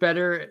much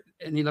better,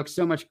 and he looks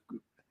so much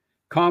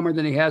calmer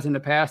than he has in the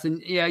past.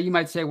 And you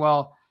might say,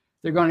 well,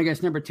 they're going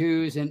against number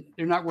twos and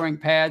they're not wearing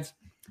pads.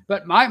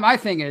 But my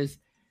thing is,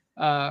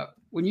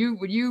 when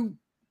your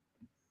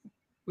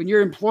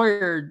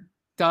employer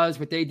does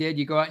what they did,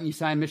 you go out and you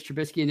sign Mitch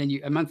Trubisky, and then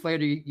a month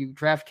later you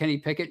draft Kenny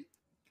Pickett.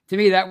 To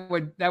me, that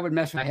would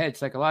mess my head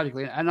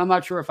psychologically, and I'm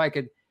not sure if I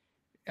could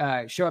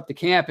show up to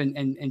camp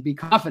and be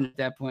confident at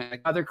that point.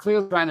 Like, they're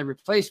clearly trying to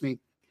replace me,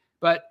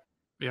 but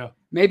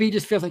maybe he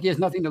just feels like he has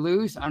nothing to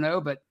lose. I don't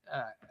know, but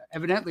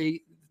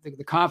evidently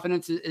the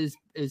confidence is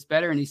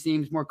better, and he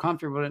seems more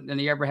comfortable than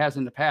he ever has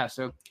in the past.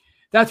 So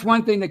that's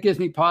one thing that gives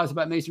me pause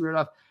about Mason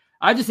Rudolph.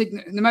 I just think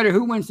no matter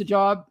who wins the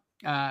job,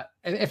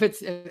 if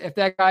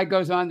that guy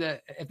goes on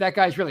if that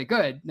guy's really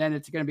good, then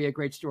it's going to be a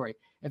great story.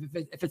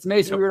 If it's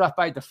Mason Rudolph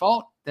by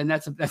default, then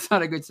that's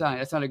not a good sign.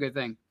 That's not a good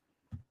thing.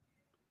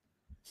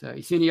 So,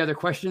 you see any other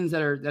questions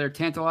that are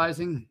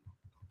tantalizing?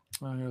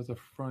 Here's the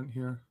front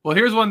here. Well,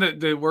 here's one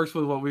that works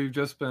with what we've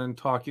just been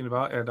talking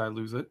about, and I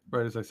lose it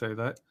right as I say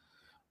that.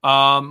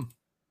 How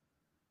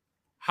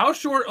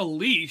short a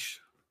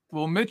leash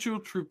will Mitchell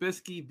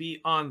Trubisky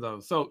be on, though?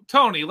 So,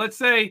 Tony, let's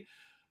say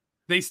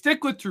they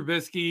stick with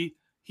Trubisky.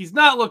 He's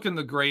not looking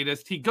the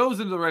greatest. He goes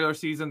into the regular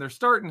season. They're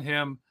starting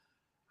him.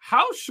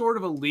 How short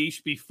of a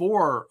leash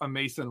before a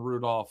Mason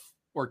Rudolph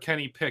or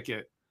Kenny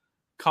Pickett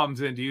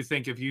comes in, do you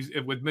think, if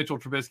with Mitchell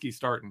Trubisky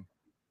starting?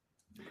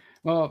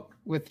 Well,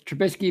 with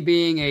Trubisky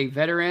being a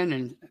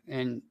veteran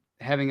and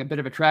having a bit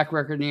of a track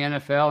record in the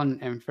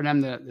NFL, and for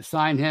them to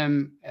sign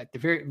him at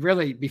the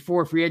really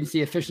before free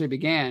agency officially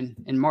began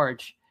in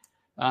March,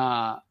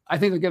 I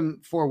think they'll give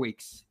him 4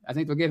 weeks. I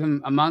think they'll give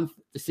him a month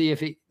to see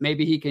if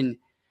maybe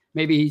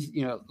he's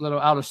a little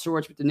out of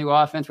sorts with the new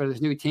offense, with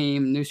his new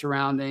team, new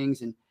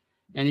surroundings, and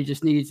he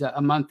just needs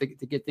a month to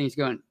get things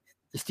going.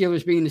 The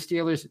Steelers being the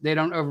Steelers, they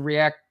don't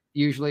overreact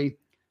usually.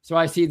 So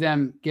I see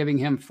them giving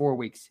him 4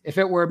 weeks. If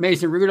it were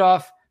Mason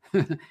Rudolph,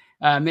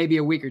 maybe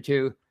a week or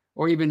two,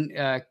 or even,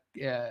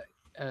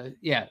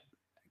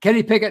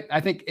 Kenny Pickett. I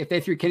think if they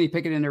threw Kenny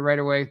Pickett in there right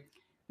away,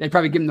 they'd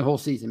probably give him the whole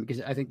season,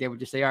 because I think they would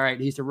just say, all right,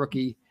 he's a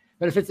rookie.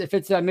 But if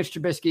it's Mitch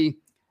Trubisky,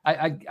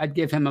 I'd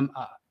give him,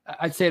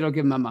 I'd say it'll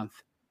give him a month.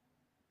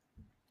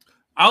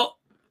 I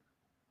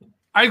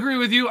agree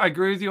with you. I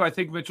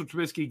think Mitchell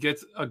Trubisky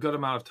gets a good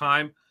amount of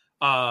time.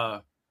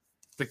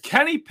 The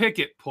Kenny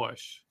Pickett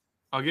push,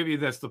 I'll give you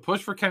this. The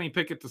push for Kenny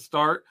Pickett to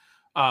start,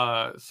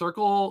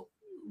 circle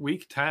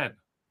week 10,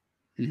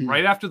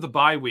 right after the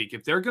bye week.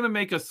 If they're going to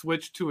make a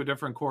switch to a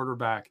different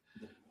quarterback,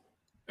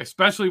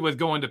 especially with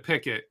going to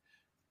Pickett,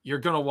 you're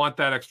going to want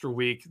that extra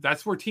week.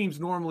 That's where teams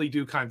normally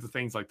do kinds of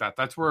things like that.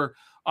 That's where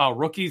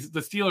rookies, the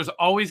Steelers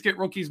always get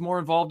rookies more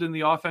involved in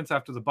the offense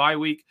after the bye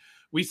week.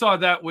 We saw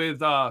that with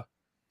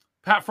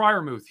Pat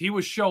Freiermuth. He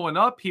was showing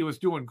up. He was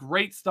doing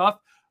great stuff.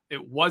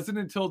 It wasn't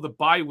until the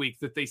bye week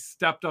that they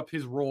stepped up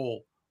his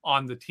role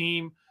on the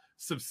team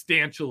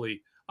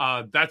substantially.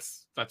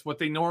 That's what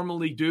they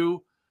normally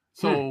do.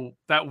 So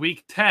that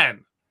week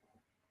 10,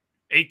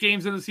 8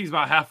 games into the season,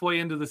 about halfway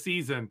into the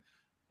season,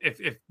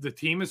 if the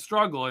team is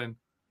struggling,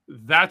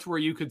 that's where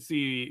you could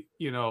see,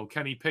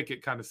 Kenny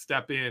Pickett kind of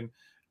step in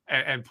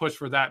and push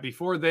for that.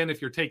 Before then,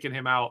 if you're taking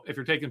him out, if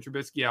you're taking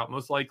Trubisky out,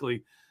 most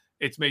likely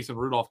it's Mason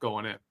Rudolph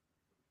going in.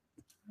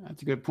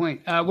 That's a good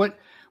point.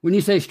 When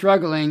you say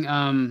struggling,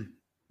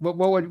 what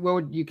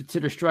would you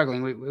consider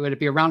struggling? Would it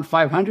be around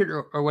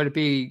 500, or would it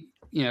be,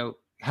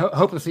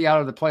 hopelessly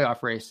out of the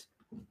playoff race?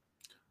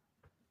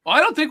 Well, I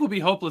don't think we'll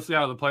be hopelessly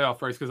out of the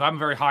playoff race, because I'm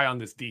very high on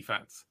this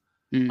defense.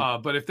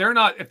 But if they're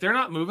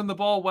not moving the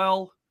ball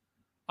well,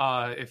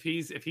 if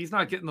he's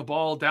not getting the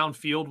ball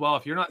downfield well,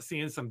 if you're not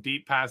seeing some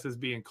deep passes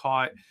being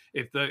caught,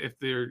 if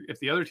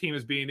the other team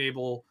is being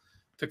able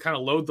to kind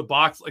of load the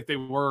box like they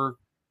were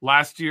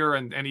last year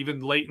and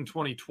even late in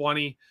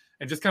 2020,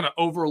 and just kind of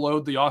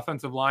overload the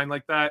offensive line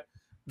like that,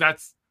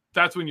 that's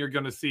when you're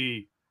going to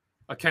see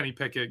a Kenny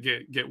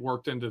Pickett get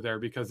worked into there,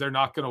 because they're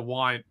not going to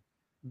want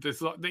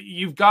this.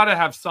 You've got to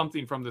have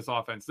something from this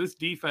offense. This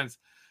defense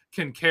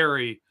can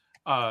carry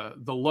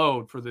the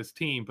load for this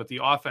team, but the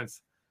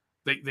offense,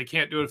 they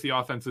can't do it if the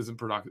offense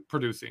isn't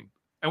producing.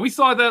 And we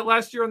saw that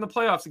last year in the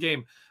playoffs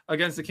game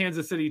against the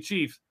Kansas City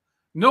Chiefs.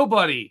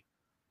 Nobody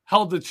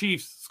held the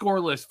Chiefs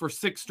scoreless for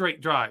 6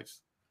 straight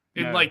drives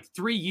in like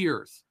 3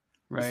 years.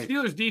 Right. The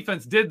Steelers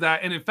defense did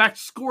that and in fact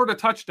scored a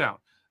touchdown.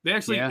 They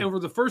actually, over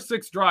the first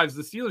 6 drives,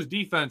 the Steelers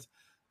defense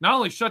not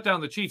only shut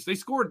down the Chiefs, they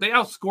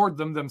outscored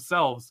them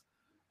themselves.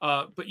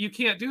 But you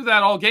can't do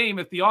that all game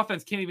if the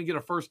offense can't even get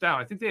a first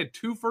down. I think they had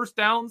 2 first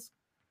downs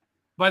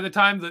by the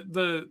time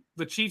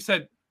the Chiefs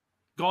had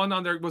gone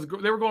on they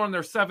were going on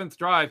their 7th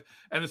drive,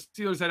 and the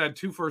Steelers had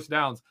 2 first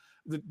downs.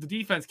 The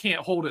defense can't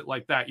hold it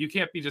like that. You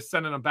can't be just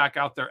sending them back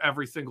out there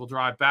every single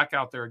drive, back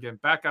out there again.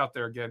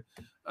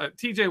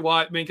 TJ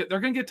Watt, Minkah,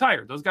 they're going to get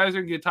tired. Those guys are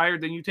going to get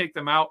tired. Then you take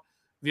them out.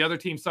 The other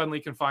team suddenly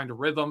can find a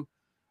rhythm.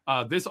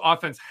 This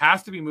offense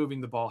has to be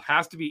moving the ball,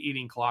 has to be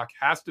eating clock,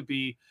 has to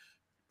be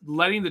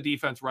letting the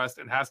defense rest,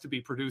 and has to be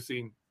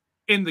producing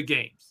in the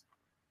games.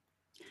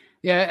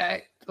 Yeah,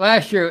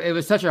 last year it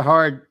was such a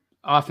hard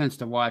offense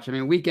to watch. I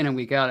mean, week in and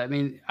week out. I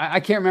mean, I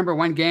can't remember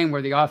one game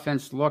where the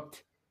offense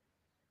looked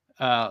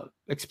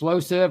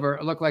explosive or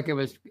looked like it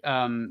was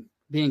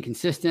being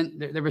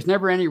consistent. There was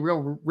never any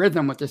real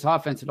rhythm with this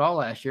offense at all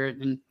last year.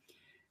 And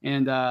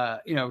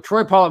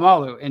Troy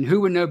Polamalu, and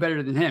who would know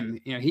better than him?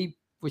 He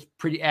was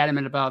pretty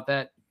adamant about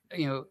that.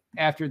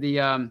 After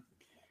the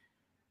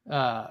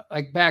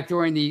like back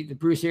during the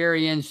Bruce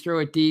Arians throw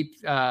it deep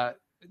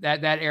that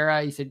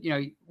era, he said,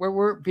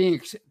 we're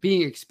being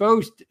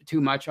exposed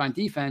too much on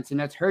defense, and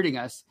that's hurting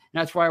us.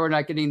 And that's why we're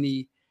not getting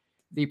the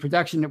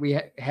production that we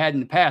had in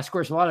the past. Of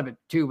course, a lot of it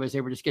too was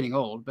they were just getting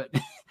old. But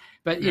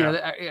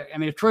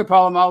if Troy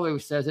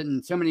Polamalu says it,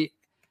 and so many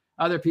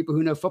other people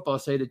who know football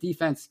say the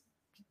defense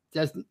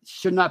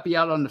should not be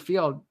out on the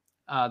field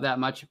that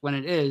much. When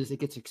it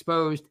gets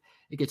exposed,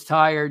 it gets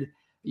tired.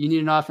 You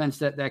need an offense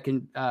that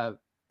can at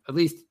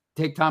least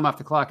take time off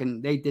the clock,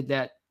 and they did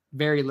that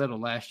very little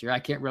last year. I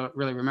can't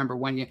really remember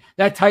one game.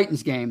 That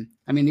Titans game,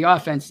 I mean, the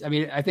offense,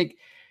 I think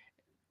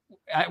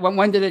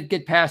when did it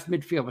get past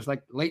midfield? It was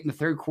like late in the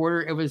 3rd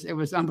quarter. It was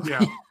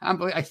unbelievable.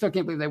 Yeah. I still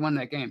can't believe they won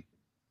that game.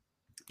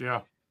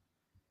 Yeah.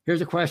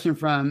 Here's a question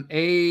from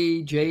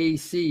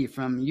AJC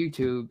from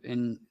YouTube,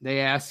 and they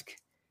ask,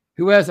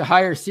 who has a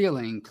higher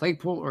ceiling,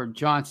 Claypool or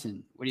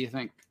Johnson? What do you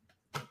think?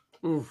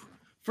 Oof.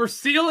 For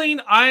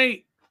ceiling,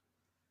 I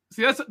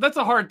see that's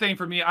a hard thing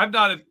for me. I'm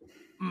not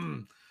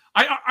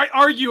I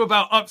argue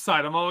about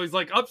upside. I'm always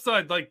like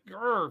upside, like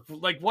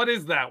what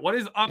is that? What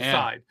is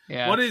upside?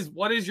 Yeah.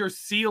 What is your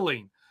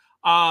ceiling?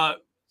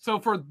 So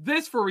for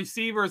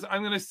receivers,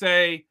 I'm going to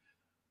say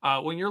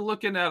when you're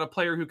looking at a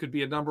player who could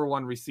be a number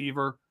 1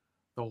 receiver,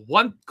 the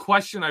one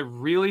question I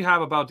really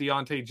have about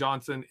Deontay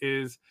Johnson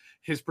is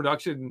his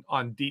production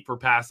on deeper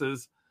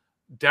passes,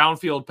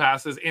 downfield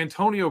passes.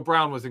 Antonio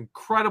Brown was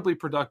incredibly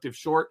productive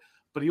short,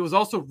 but he was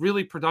also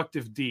really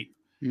productive deep.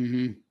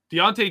 Mm-hmm.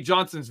 Deontay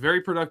Johnson's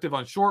very productive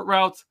on short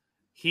routes.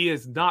 He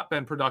has not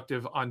been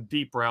productive on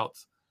deep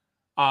routes.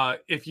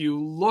 If you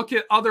look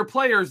at other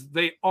players,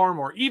 they are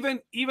more. Even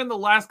the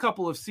last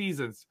couple of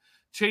seasons,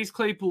 Chase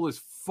Claypool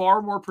is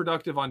far more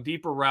productive on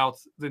deeper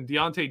routes than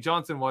Deontay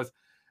Johnson was.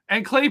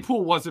 And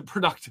Claypool wasn't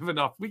productive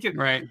enough.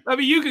 Right. I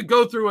mean, you could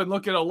go through and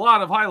look at a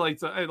lot of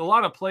highlights and a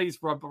lot of plays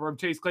from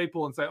Chase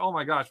Claypool and say, oh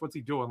my gosh, what's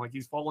he doing? Like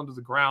he's falling to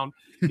the ground.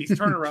 He's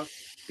turning around.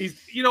 He's,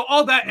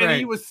 all that. And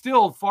he was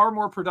still far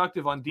more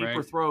productive on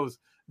deeper throws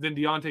than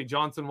Deontay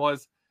Johnson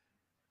was.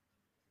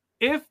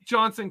 If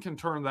Johnson can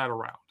turn that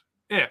around,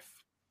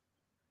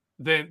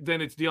 then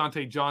it's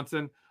Deontay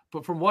Johnson.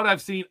 But from what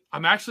I've seen,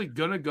 I'm actually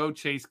going to go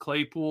Chase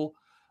Claypool.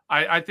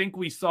 I think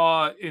we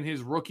saw in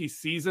his rookie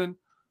season,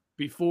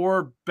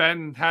 before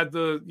Ben had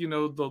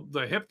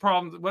the hip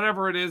problem,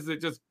 whatever it is,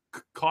 that just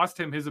cost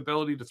him his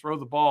ability to throw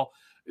the ball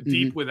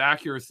deep with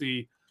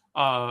accuracy,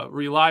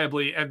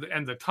 reliably,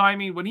 and the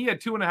timing. When he had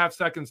 2.5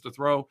 seconds to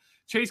throw,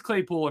 Chase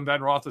Claypool and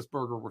Ben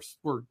Roethlisberger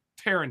were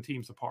tearing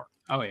teams apart.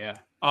 Oh yeah.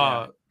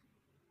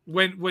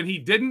 When he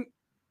didn't,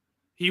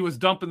 he was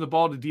dumping the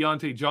ball to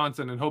Deontay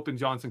Johnson and hoping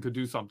Johnson could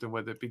do something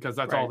with it because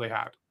that's all they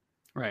had.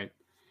 Right.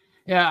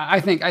 Yeah, I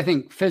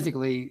think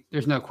physically,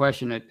 there's no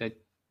question that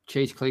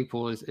Chase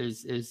Claypool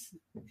is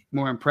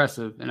more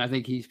impressive, and I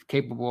think he's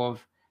capable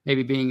of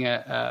maybe being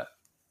a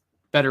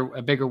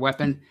bigger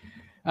weapon.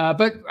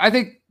 But I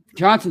think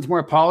Johnson's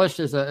more polished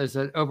as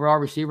an overall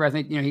receiver. I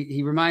think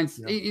he reminds.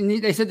 Yeah.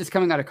 They said this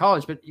coming out of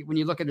college, but when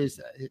you look at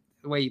the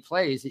way he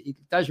plays, he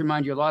does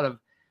remind you a lot of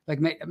like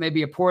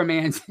maybe a poor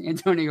man's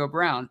Antonio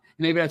Brown. And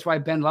maybe that's why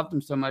Ben loved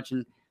him so much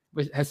and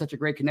has such a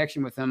great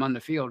connection with him on the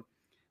field.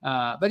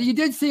 But you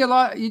did see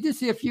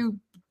a few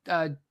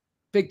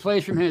big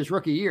plays from his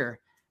rookie year.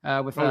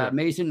 With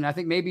Mason, and I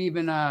think maybe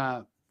even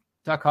Duck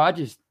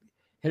Hodges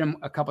hit him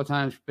a couple of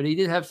times, but he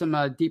did have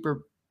some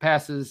deeper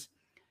passes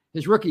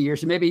his rookie year,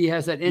 so maybe he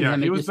has that in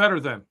him. He was better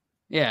then.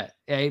 Yeah,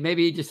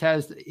 maybe he just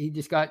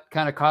got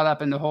kind of caught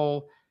up in the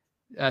whole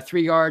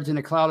 3 yards in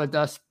a cloud of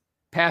dust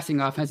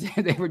passing offense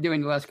they were doing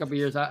the last couple of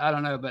years. I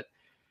don't know, but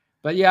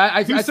But yeah,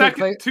 I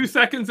 2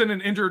 seconds and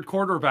an injured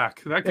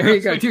quarterback. There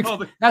you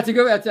go. That's a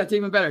good. That's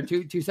even better.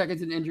 2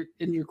 seconds and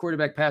injured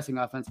quarterback passing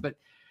offense. But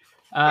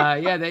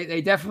yeah,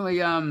 they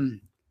definitely.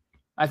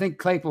 I think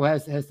Claypool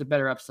has the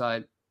better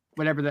upside.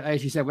 Whatever that,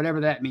 as you said, whatever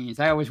that means.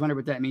 I always wonder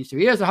what that means too.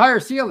 He has a higher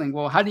ceiling.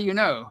 Well, how do you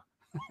know?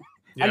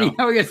 How do you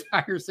know he has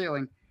a higher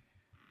ceiling?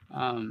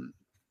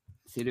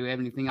 See, do we have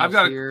anything else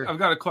here? I've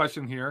got a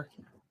question here.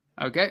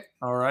 Okay.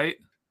 All right.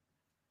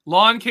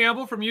 Lon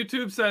Campbell from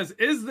YouTube says,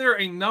 is there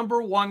a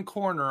number one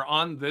corner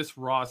on this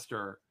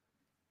roster?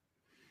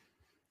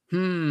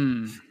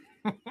 That's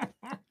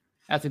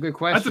a good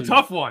question. That's a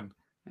tough one.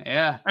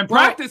 Yeah. And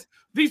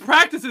these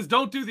practices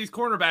don't do these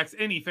cornerbacks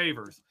any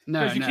favors.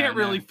 Because you can't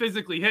really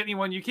physically hit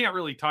anyone. You can't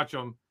really touch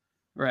them.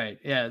 Right.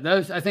 Yeah.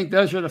 I think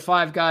those are the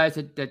 5 guys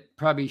that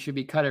probably should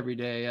be cut every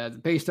day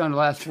based on the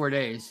last 4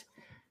 days.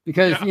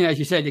 Because, as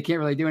you said, you can't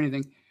really do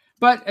anything.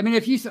 But, I mean,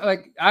 if you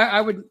like, I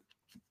would.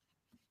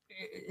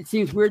 It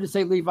seems weird to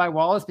say Levi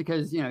Wallace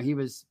because he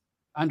was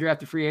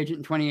undrafted free agent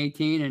in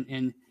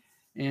 2018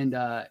 and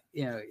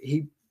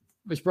he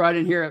was brought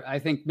in here I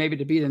think maybe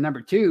to be the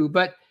number 2.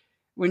 But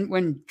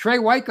when Trey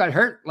White got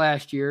hurt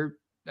last year,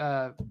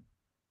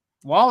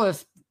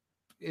 Wallace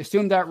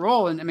assumed that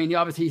role, and I mean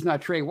obviously he's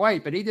not Trey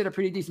White, but he did a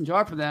pretty decent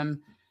job for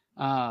them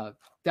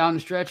down the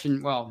stretch.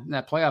 And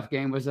that playoff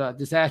game was a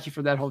disaster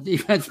for that whole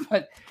defense.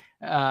 But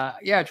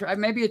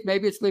maybe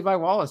it's Levi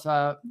Wallace.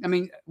 I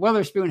mean,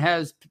 Witherspoon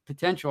has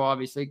potential,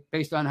 obviously,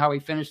 based on how he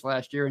finished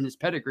last year and his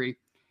pedigree.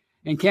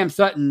 And Cam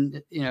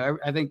Sutton,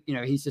 I think,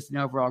 he's just an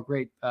overall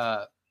great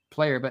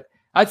player. But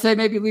I'd say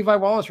maybe Levi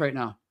Wallace right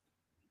now.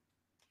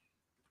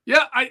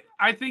 Yeah,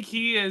 I think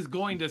he is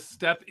going to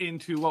step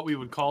into what we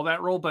would call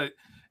that role. But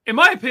in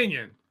my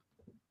opinion,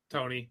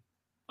 Tony,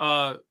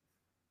 I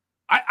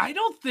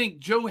don't think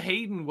Joe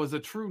Hayden was a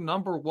true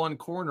number one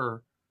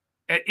corner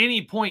at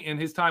any point in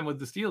his time with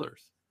the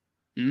Steelers.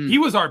 He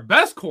was our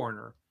best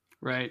corner.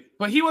 Right.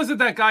 But he wasn't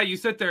that guy you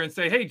sit there and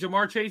say, hey,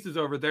 Jamar Chase is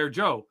over there,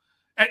 Joe.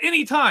 At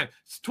any time,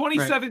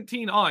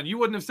 2017 on, you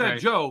wouldn't have said,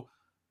 Joe,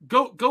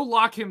 go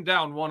lock him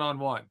down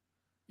one-on-one.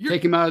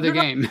 Take him out of the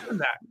game.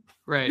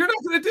 Right. You're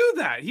not going to do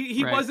that.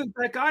 He wasn't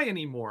that guy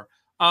anymore.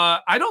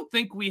 I don't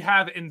think we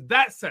have, in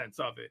that sense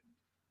of it,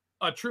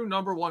 a true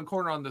number one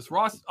corner on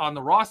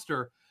the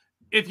roster.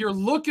 If you're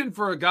looking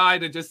for a guy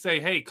to just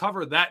say, hey,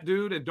 cover that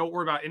dude and don't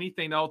worry about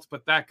anything else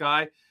but that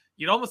guy,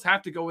 you'd almost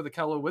have to go with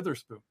Ahkello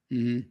Witherspoon.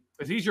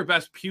 Because he's your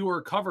best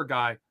pure cover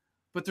guy.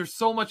 But there's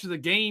so much of the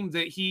game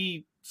that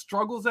he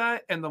struggles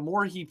at, and the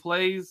more he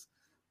plays,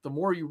 the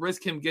more you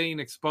risk him getting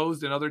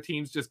exposed and other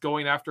teams just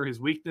going after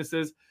his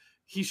weaknesses.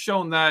 He's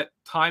shown that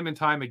time and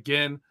time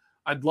again.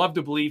 I'd love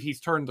to believe he's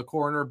turned the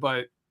corner,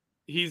 but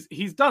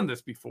he's done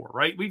this before,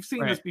 right? We've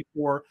seen this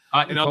before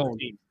in other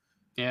teams.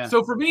 Yeah.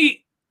 So for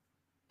me,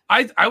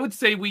 I would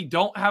say we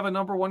don't have a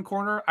number one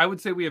corner. I would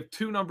say we have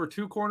 2 number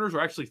 2 corners, or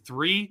actually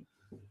 3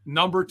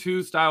 number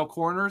 2 style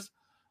corners.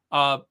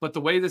 But the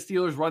way the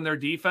Steelers run their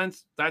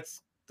defense,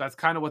 that's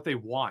kind of what they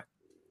want.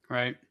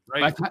 Right.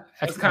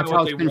 That's kind of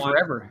what they want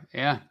forever.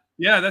 Yeah.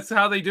 Yeah, that's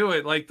how they do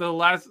it. Like the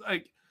last,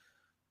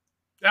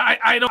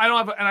 I don't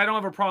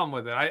have a problem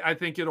with it. I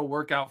think it'll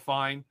work out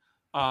fine.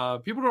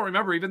 People don't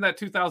remember even that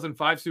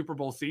 2005 Super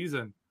Bowl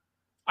season.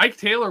 Ike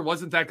Taylor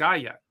wasn't that guy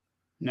yet.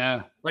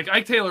 No. Like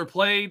Ike Taylor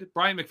played.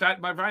 Brian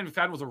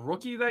McFadden was a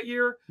rookie that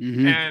year,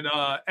 and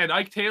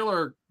Ike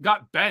Taylor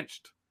got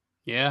benched.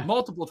 Yeah,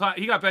 multiple times.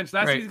 He got benched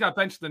that season. Got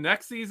benched the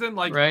next season.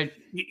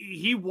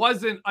 He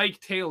wasn't Ike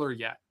Taylor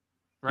yet.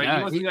 Right,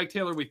 he wasn't the Ike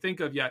Taylor we think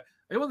of yet.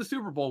 They won the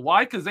Super Bowl.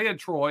 Why? Because they had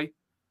Troy.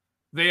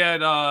 They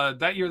had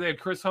that year. They had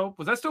Chris Hope.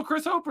 Was that still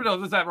Chris Hope, or no?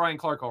 Was that Ryan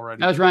Clark already?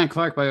 That was Ryan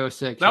Clark by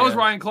 06. That was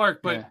Ryan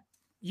Clark. But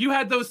you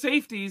had those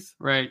safeties.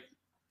 Right.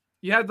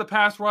 You had the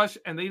pass rush,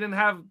 and they didn't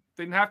have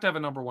to have a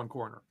number one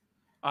corner.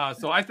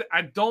 So I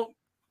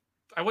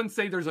wouldn't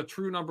say there's a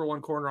true number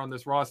one corner on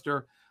this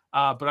roster,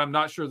 but I'm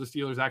not sure the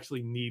Steelers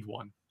actually need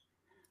one.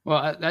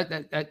 Well,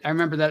 that I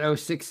remember that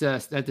 06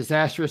 that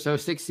disastrous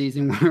 06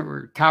 season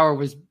where Cowher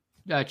was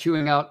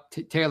chewing out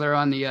Taylor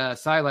on the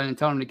sideline and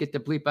telling him to get the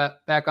bleep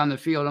back on the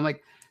field. I'm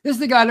like, this is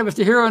the guy that was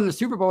the hero in the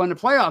Super Bowl in the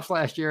playoffs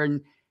last year,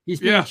 and he's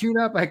being chewed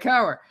out by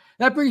Cowher.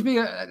 That brings me.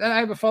 I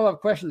have a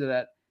follow-up question to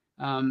that.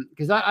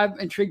 Because I'm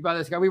intrigued by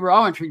this guy. We were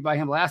all intrigued by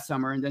him last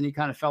summer, and then he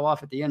kind of fell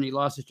off at the end. He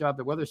lost his job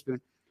at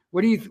Witherspoon.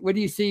 What do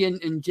you see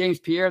in James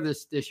Pierre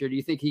this year? Do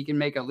you think he can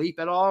make a leap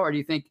at all, or do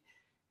you think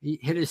he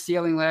hit his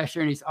ceiling last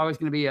year and he's always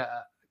going to be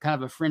a kind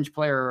of a fringe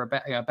player or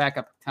a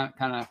backup kind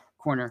of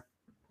corner?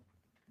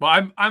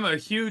 Well, I'm a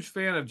huge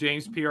fan of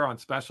James Pierre on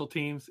special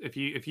teams. If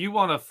you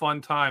want a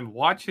fun time,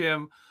 watch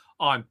him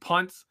on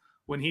punts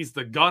when he's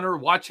the gunner.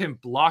 Watch him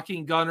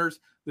blocking gunners.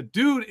 The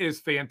dude is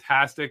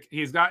fantastic.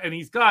 He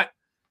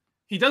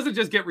doesn't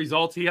just get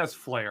results. He has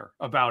flair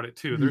about it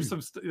too. There's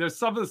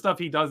some of the stuff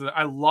he does that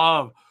I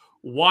love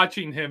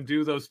watching him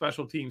do those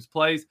special teams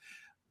plays.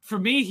 For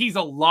me, he's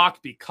a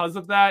lock because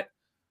of that.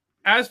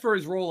 As for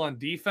his role on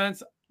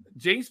defense,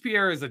 James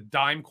Pierre is a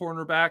dime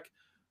cornerback,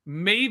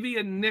 maybe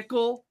a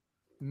nickel,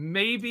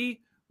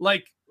 maybe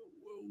like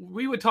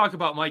we would talk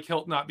about Mike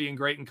Hilton not being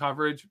great in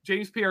coverage.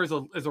 James Pierre is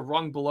a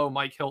rung below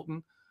Mike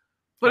Hilton.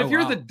 But if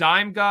you're the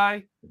dime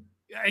guy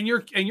and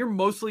you're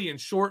mostly in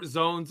short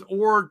zones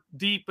or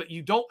deep, but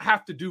you don't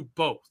have to do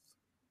both,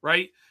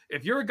 right?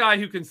 If you're a guy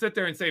who can sit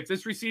there and say, if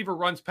this receiver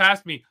runs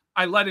past me,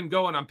 I let him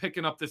go and I'm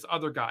picking up this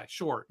other guy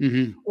short.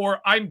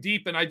 Or I'm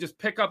deep and I just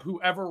pick up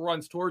whoever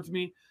runs towards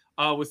me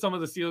with some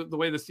of the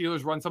way the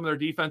Steelers run some of their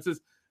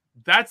defenses.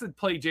 That's a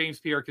play James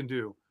Pierre can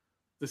do.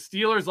 The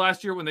Steelers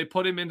last year, when they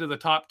put him into the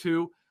top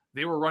 2,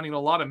 they were running a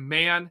lot of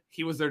man.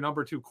 He was their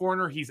number 2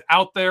 corner. He's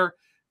out there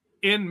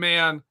in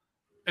man,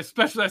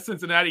 especially that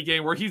Cincinnati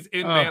game where he's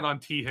in man on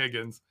T.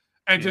 Higgins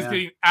and just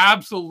getting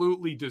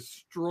absolutely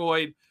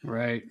destroyed.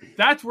 Right.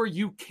 That's where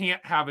you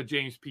can't have a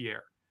James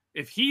Pierre.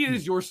 If he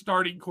is your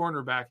starting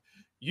cornerback,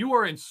 you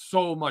are in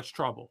so much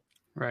trouble.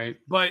 Right.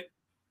 But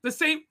the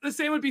same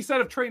would be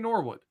said of Trey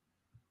Norwood.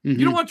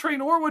 You don't want Trey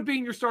Norwood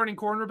being your starting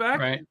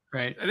cornerback.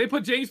 Right. And they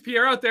put James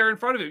Pierre out there in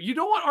front of him. You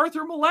don't want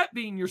Arthur Millette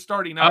being your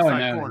starting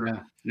outside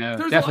corner. No,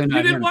 definitely not.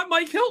 You didn't want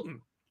Mike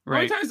Hilton. Right. How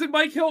many times did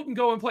Mike Hilton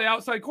go and play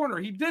outside corner?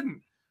 He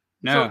didn't.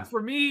 No. So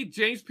for me,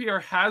 James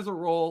Pierre has a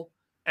role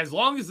as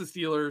long as the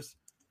Steelers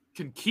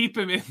can keep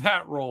him in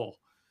that role,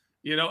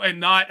 and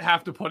not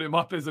have to put him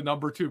up as a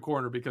number 2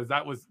 corner because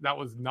that was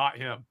not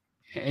him.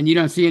 And you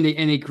don't see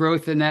any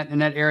growth in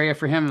that area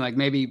for him, like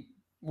maybe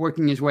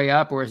working his way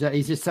up, or is that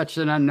he's just such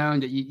an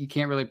unknown that you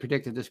can't really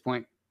predict at this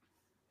point?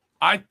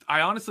 I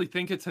honestly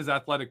think it's his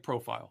athletic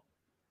profile.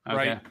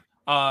 Okay.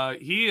 Right.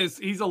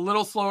 He's a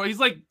little slower. He's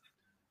like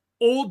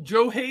old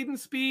Joe Hayden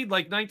speed,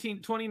 like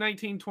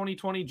 2019,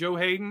 2020 Joe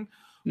Hayden,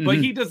 but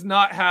he does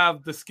not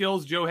have the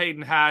skills Joe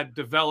Hayden had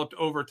developed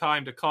over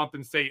time to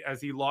compensate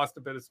as he lost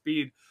a bit of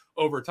speed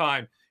over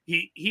time.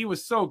 He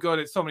was so good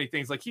at so many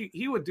things. Like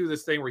he would do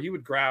this thing where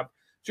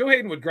Joe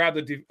Hayden would grab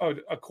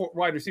a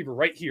wide receiver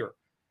right here.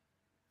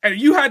 And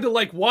you had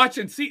to watch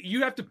and see.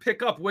 You have to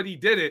pick up when he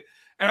did it.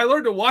 And I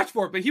learned to watch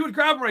for it. But he would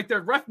grab him right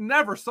there. Ref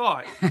never saw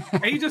it.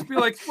 And he'd just be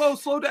like,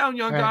 slow down,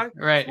 young guy.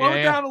 Right. Slow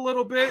down a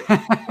little bit.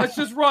 Let's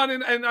just run.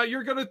 And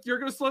you're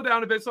gonna slow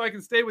down a bit so I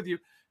can stay with you.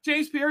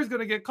 James Pierre is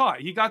going to get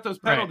caught. He got those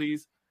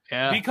penalties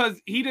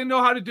because he didn't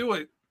know how to do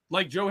it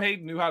like Joe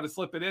Hayden knew how to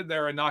slip it in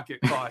there and not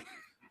get caught.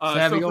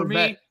 So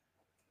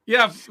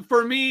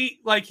for me,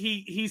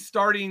 he's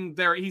starting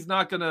there. He's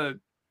not gonna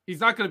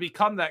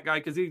become that guy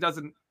because he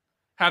doesn't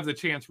have the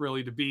chance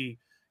really to be,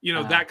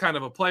 that kind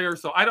of a player.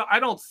 So I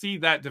don't see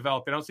that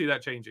developing. I don't see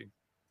that changing.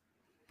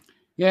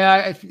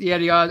 Yeah.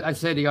 The odds, I'd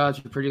say the odds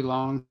are pretty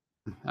long.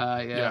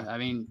 I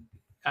mean,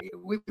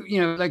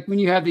 like when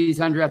you have these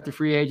undrafted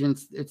free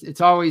agents,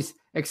 it's always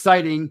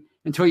exciting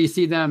until you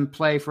see them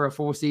play for a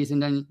full season.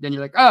 Then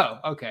you're like, oh,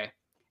 okay.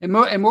 And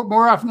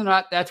more often than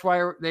not, that's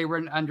why they were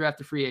an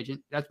undrafted free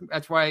agent.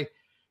 That's why,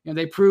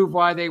 they proved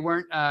why they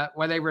weren't,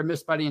 why they were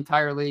missed by the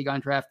entire league on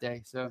draft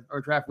day.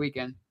 Or draft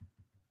weekend.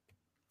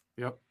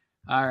 Yep.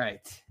 All right.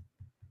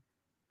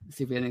 Let's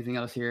see if we have anything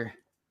else here.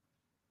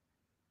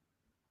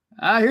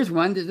 Here's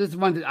one. This is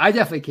one that I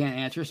definitely can't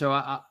answer. So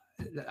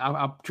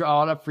I'll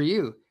draw it up for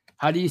you.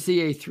 How do you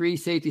see a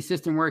 3-safety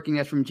system working?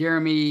 That's from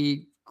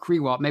Jeremy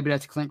Krewalt. Maybe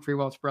that's Clint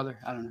Krewalt's brother.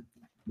 I don't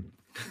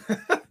know.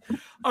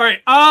 All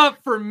right.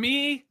 For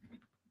me,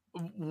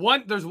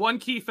 there's one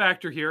key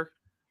factor here.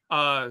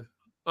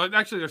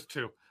 Actually, there's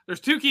two. There's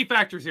 2 key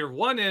factors here.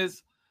 One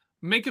is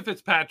Minkah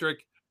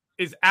Fitzpatrick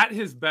is at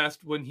his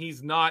best when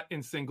he's not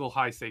in single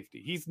high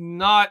safety. He's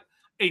not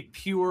a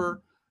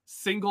pure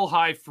single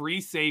high free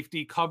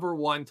safety cover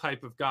 1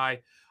 type of guy.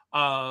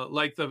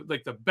 Like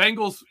the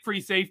Bengals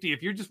free safety.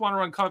 If you just want to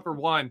run cover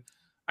 1,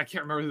 I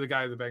can't remember who the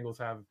guy the Bengals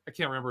have. I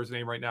can't remember his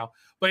name right now.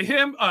 But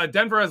him,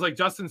 Denver has like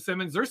Justin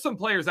Simmons. There's some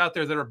players out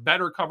there that are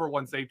better cover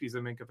 1 safeties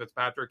than Minkah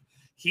Fitzpatrick.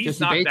 He's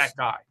Jesse not Bates? that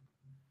guy.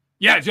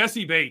 Yeah,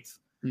 Jesse Bates.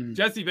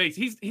 Jesse Bates.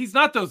 He's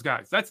not those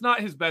guys. That's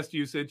not his best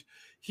usage.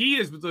 He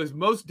is the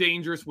most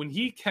dangerous when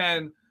he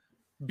can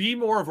be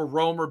more of a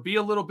roamer, be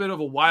a little bit of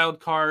a wild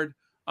card,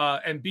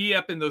 and be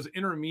up in those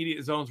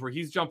intermediate zones where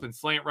he's jumping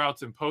slant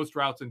routes and post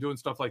routes and doing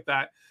stuff like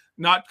that,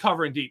 not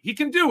covering deep. He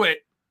can do it,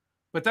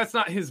 but that's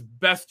not his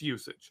best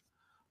usage.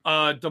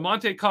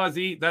 DeMonte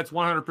Kazi, that's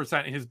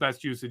 100% his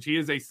best usage. He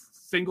is a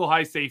single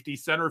high safety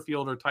center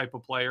fielder type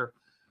of player.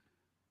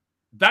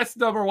 That's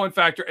the number 1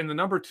 factor. And the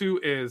number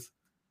 2 is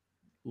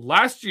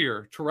last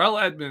year, Terrell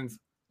Edmonds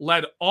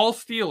led all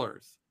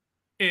Steelers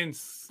in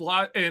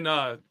slot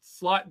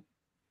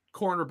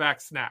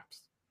cornerback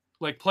snaps,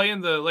 like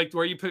playing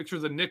where you picture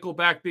the nickel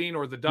back being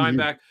or the dime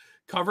back,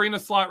 covering a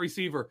slot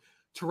receiver.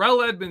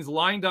 Terrell Edmonds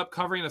lined up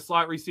covering a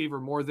slot receiver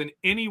more than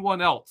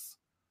anyone else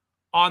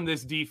on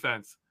this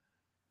defense.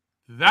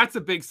 That's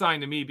a big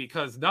sign to me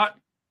because not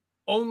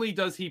only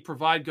does he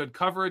provide good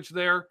coverage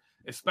there,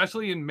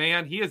 especially in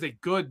man, he is a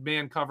good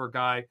man cover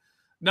guy,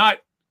 not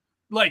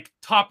like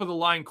top of the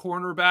line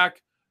cornerback,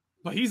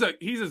 but he's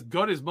as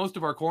good as most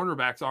of our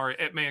cornerbacks are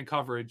at man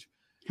coverage.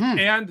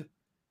 And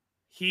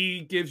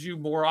he gives you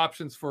more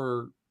options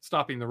for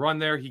stopping the run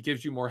there. He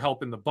gives you more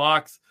help in the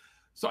box.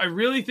 So I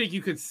really think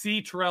you could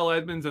see Terrell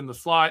Edmonds in the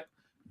slot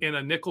in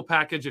a nickel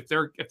package if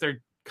they're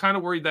kind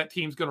of worried that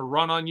team's going to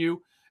run on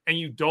you and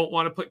you don't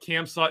want to put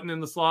Cam Sutton in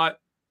the slot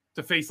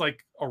to face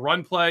like a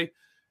run play,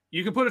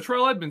 you can put a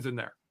Terrell Edmunds in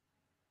there.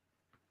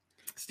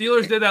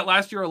 Steelers did that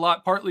last year a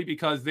lot, partly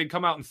because they'd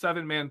come out in a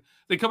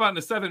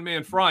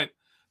 7-man front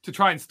to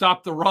try and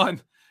stop the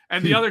run.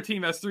 And the other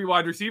team has 3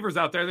 wide receivers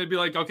out there. They'd be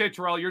like, okay,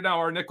 Terrell, you're now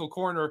our nickel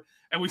corner.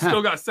 And we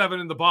still got 7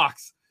 in the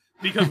box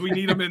because we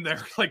need them in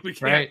there. Like we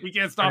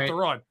can't stop the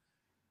run.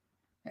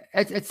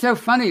 It's so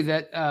funny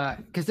that,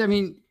 cause I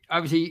mean,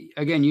 obviously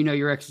again, you know,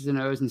 your X's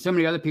and O's and so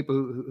many other people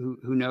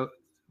who know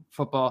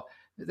football,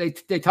 they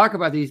talk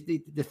about the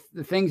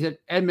things that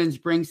Edmunds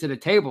brings to the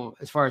table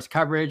as far as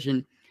coverage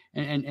and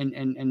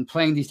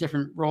playing these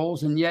different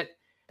roles. And yet,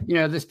 you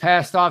know, this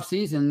past off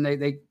season,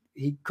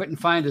 he couldn't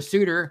find a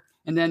suitor.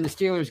 And then the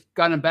Steelers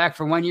got him back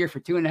for 1 year for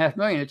 $2.5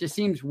 million. It just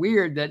seems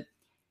weird that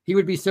he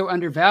would be so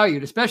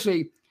undervalued,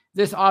 especially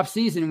this off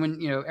season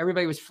when, you know,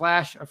 everybody was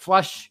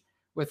flush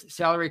with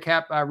salary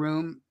cap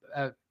room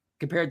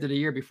compared to the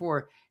year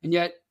before. And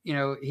yet, you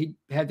know, he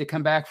had to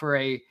come back for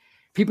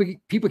people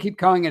keep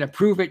calling it a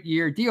prove it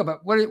year deal,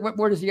 but what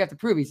more does he have to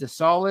prove? He's a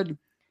solid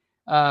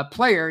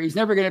player. He's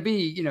never going to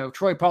be, you know,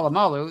 Troy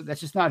Polamalu.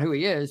 That's just not who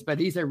he is, but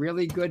he's a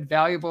really good,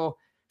 valuable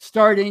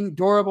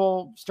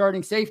durable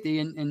starting safety.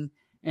 And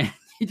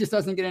he just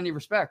doesn't get any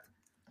respect.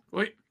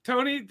 Wait,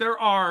 Tony, there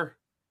are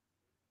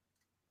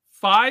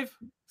 5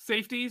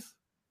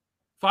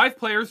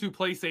 players who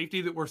play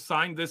safety that were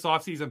signed this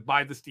offseason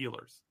by the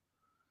Steelers.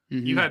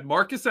 Mm-hmm. You had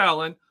Marcus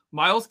Allen,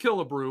 Miles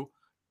Killebrew,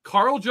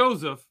 Carl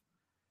Joseph,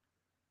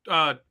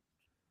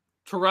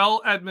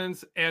 Terrell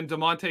Edmunds, and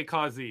DeMonte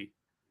Kazee.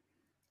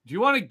 Do you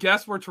want to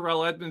guess where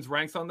Terrell Edmunds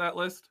ranks on that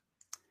list?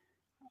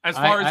 As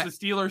far as the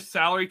Steelers'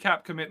 salary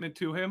cap commitment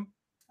to him?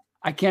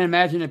 I can't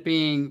imagine it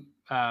being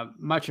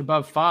much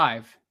above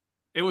 5.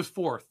 It was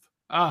 4th.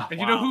 Oh, and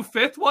you know who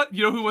 5th? What?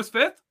 You know who was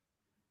 5th?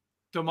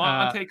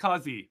 DeMonte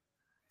Kazee.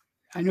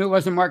 I knew it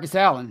wasn't Marcus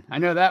Allen. I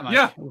know that much.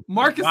 Yeah,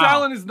 Marcus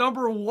Allen is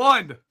number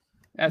 1.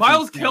 That's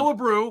Miles insane.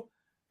 Killebrew,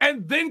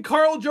 and then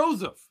Carl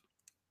Joseph.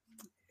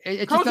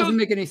 It just doesn't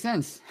make any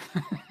sense.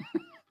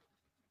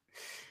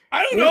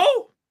 I don't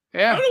know.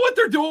 Yeah. I don't know what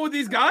they're doing with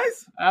these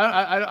guys.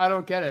 I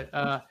don't get it.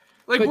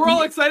 We're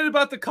all excited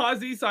about the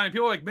Kazee sign.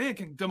 People are like, man,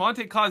 can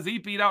DeMonte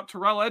Kazee beat out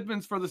Terrell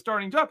Edmunds for the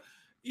starting job?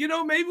 You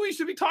know, maybe we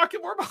should be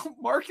talking more about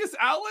Marcus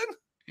Allen.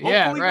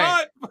 Hopefully right.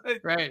 not. But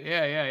right.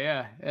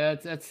 Yeah.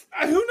 It's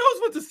who knows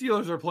what the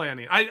Steelers are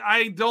planning?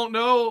 I don't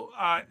know.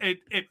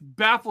 It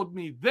baffled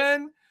me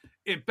then.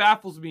 It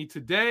baffles me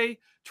today.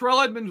 Terrell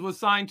Edmunds was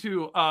signed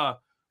to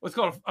what's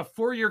called a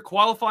 4-year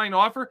qualifying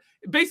offer.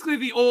 Basically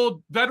the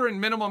old veteran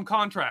minimum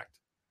contract.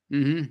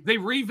 Mm-hmm. They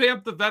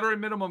revamped the veteran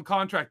minimum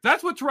contract.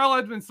 That's what Terrell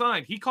Edmunds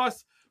signed. He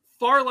costs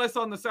far less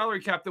on the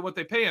salary cap than what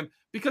they pay him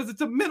because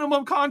it's a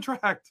minimum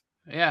contract.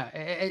 Yeah,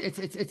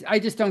 it's. I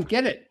just don't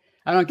get it.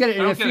 I don't get it.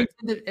 And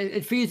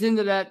it feeds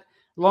into that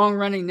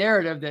long-running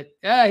narrative that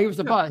he was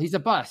a bust. He's a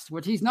bust,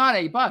 which he's not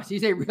a bust.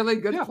 He's a really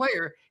good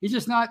player. He's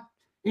just not.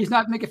 He's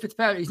not Micah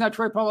Fitzpatrick. He's not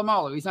Troy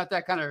Polamalu. He's not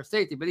that kind of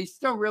safety, but he's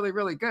still really,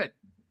 really good.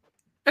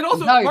 And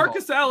also,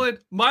 Marcus Allen,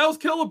 Miles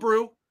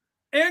Killebrew,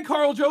 and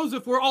Carl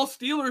Joseph were all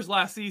Steelers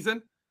last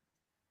season.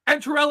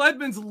 And Terrell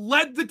Edmunds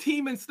led the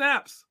team in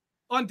snaps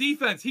on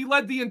defense. He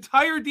led the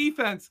entire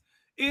defense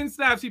in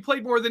snaps. He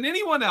played more than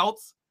anyone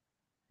else.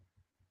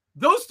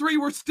 Those 3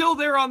 were still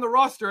there on the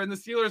roster, and the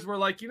Steelers were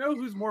like, you know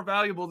who's more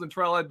valuable than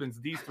Terrell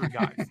Edmunds? These 3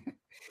 guys.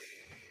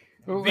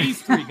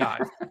 These 3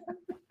 guys.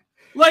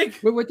 Like,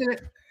 what did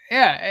it?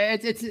 Yeah,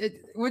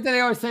 what did they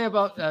always say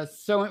about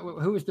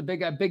who was the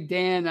Big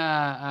Dan?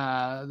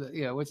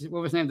 What was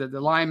his name? The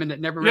lineman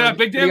that never. Yeah,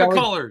 Big Dan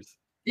McCullers.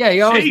 Yeah,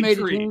 he always made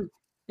the team.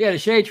 Yeah, the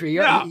shade tree.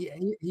 Yeah,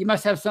 he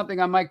must have something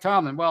on Mike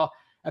Tomlin. Well,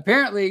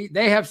 apparently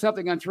they have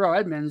something on Terrell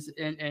Edmunds,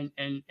 and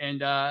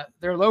they're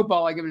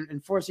lowballing him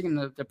and forcing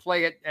him to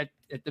play it at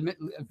the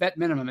vet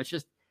minimum.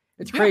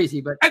 It's crazy,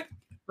 but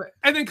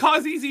then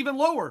Kazee's even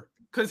lower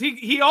because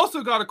he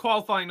also got a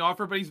qualifying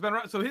offer, but he's been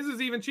around, so his is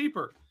even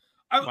cheaper.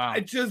 I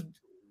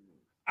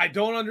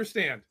don't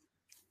understand.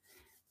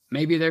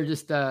 Maybe they're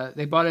just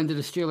they bought into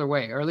the Steeler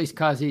way, or at least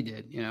Kazee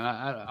did. You know,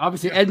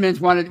 obviously Edmunds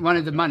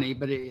wanted the money,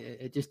 but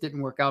it just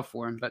didn't work out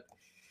for him. But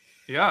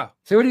yeah.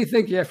 So what do you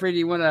think, Jeffrey? Do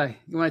you want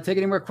to take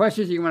any more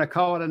questions? Or you want to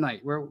call it a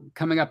night? We're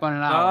coming up on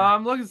an hour.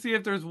 I'm looking to see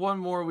if there's one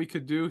more we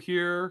could do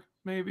here,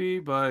 maybe,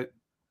 but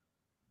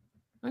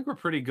I think we're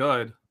pretty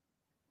good.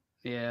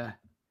 Yeah,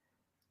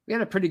 we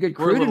had a pretty good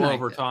crew We're a little tonight,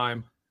 over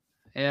time.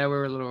 Yeah, we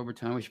were a little over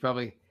time. We should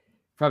probably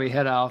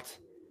head out.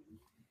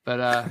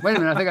 But wait a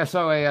minute, I think I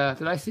saw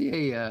did I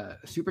see a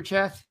super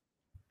chat?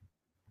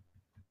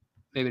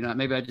 Maybe not.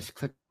 Maybe I just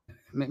clicked.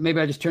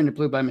 Maybe I just turned it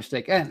blue by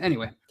mistake.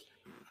 Anyway,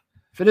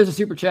 if it is a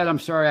super chat, I'm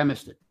sorry I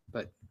missed it.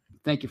 But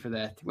thank you for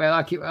that. Well,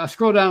 I'll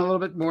scroll down a little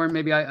bit more.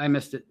 Maybe I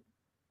missed it.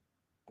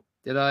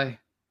 Did I?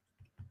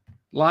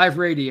 Live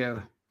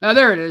radio. Oh,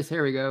 there it is.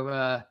 Here we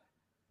go.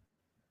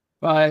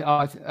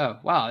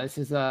 Wow. This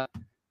is the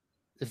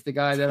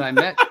guy that I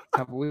met a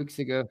couple weeks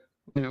ago.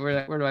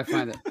 Where do I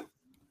find it?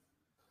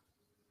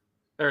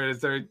 There it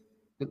is. There.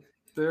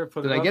 there.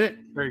 Put Did it I up. get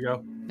it? There you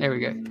go. There we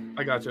go.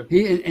 I got you.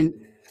 He and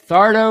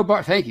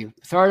Thardo thank you.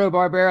 Thardo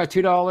Barbera,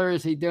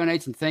 $2. He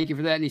donates, and thank you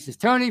for that. And he says,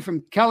 Tony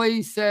from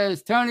Kelly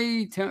says,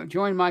 Tony,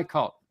 join my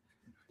cult.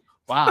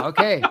 Wow.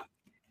 Okay.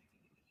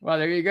 Well,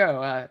 there you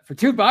go. For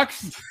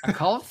 $2, a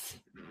cult.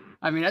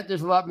 I mean,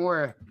 there's a lot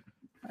more.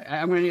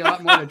 I'm going to need a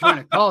lot more to join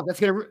a cult.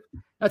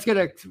 That's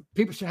gonna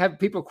people should have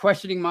people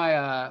questioning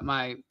my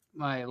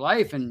my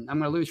life, and I'm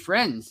going to lose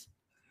friends.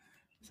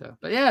 So,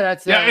 but yeah,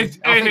 that's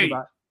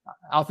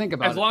I'll think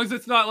about it. As long as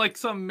it's not like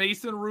some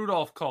Mason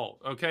Rudolph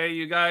cult, okay?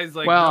 You guys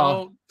don't.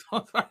 Well,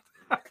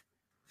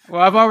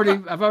 I've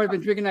already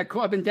been drinking that.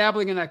 I've been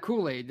dabbling in that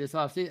Kool-Aid this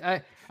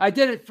offseason. I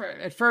did it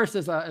at first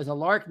as a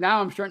lark.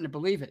 Now I'm starting to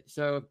believe it.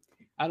 So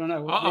I don't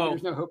know. Maybe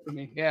there's no hope for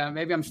me. Yeah,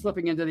 maybe I'm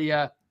slipping into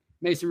the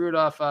Mason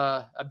Rudolph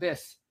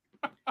abyss.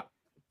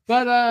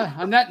 But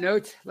on that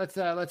note,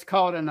 let's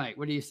call it a night.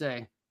 What do you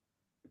say?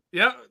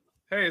 Yeah.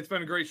 Hey, it's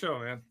been a great show,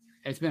 man.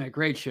 It's been a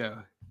great show.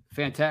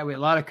 Fantastic. We had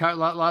a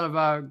lot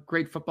of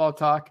great football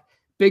talk.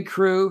 Big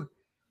crew.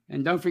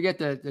 And don't forget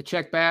to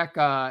check back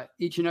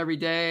each and every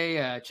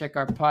day. Check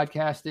our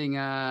podcasting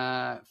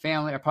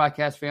family, our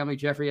podcast family.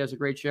 Jeffrey has a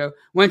great show.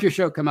 When's your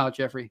show come out,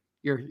 Jeffrey?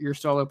 Your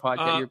solo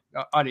podcast, your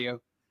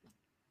audio.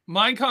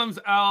 Mine comes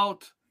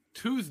out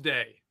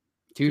Tuesday.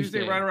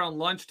 Tuesday, right around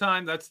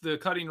lunchtime. That's the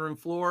cutting room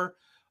floor.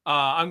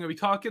 I'm going to be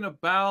talking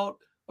about,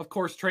 of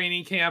course,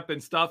 training camp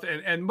and stuff,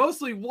 and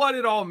mostly what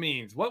it all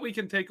means, what we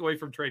can take away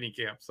from training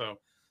camp. So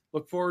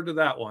look forward to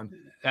that one.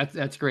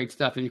 That's great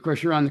stuff. And of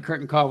course, you're on the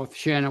curtain call with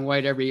Shannon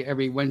White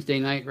every Wednesday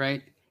night,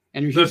 right?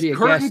 And there's usually a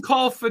curtain guest.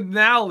 Call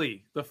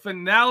finale, the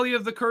finale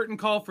of the curtain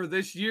call for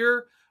this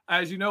year.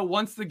 As you know,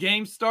 once the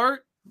games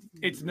start,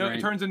 it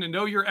turns into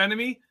Know Your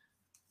Enemy,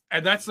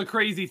 and that's the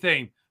crazy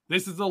thing.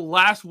 This is the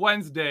last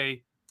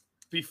Wednesday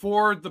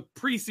before the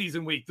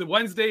preseason week. The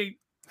Wednesday,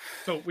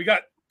 so we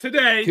got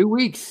today. 2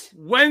 weeks.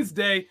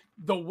 Wednesday.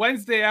 The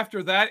Wednesday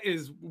after that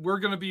is we're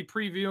going to be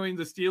previewing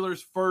the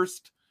Steelers'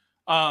 first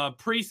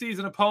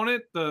preseason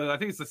opponent. I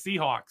think it's the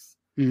Seahawks.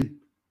 Mm-hmm.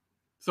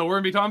 So we're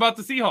going to be talking about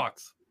the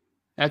Seahawks.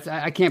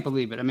 I can't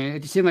believe it. I mean,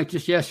 it seemed like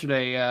just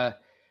yesterday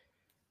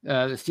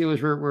the Steelers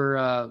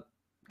were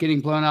getting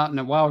blown out in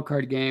a wild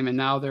card game, and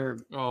now they're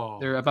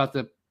about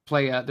to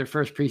play their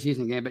first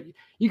preseason game. But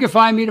you can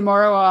find me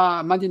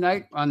tomorrow, Monday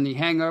night, on The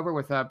Hangover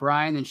with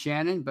Brian and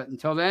Shannon. But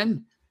until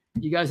then,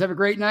 you guys have a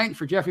great night.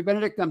 For Jeffrey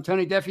Benedict, I'm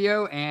Tony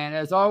Defio, and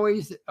as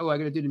always, I got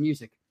to do the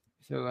music.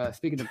 So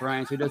speaking to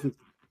Brian, so he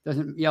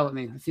doesn't yell at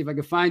me. Let's see if I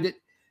can find it.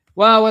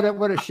 Wow,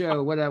 what a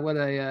show! What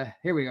a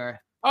here we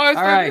are.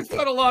 It's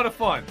been a lot of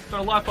fun. It's been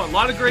a lot of fun. A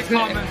lot of great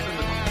comments.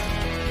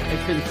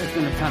 It's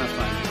been a ton of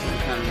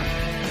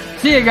fun.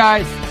 See you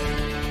guys.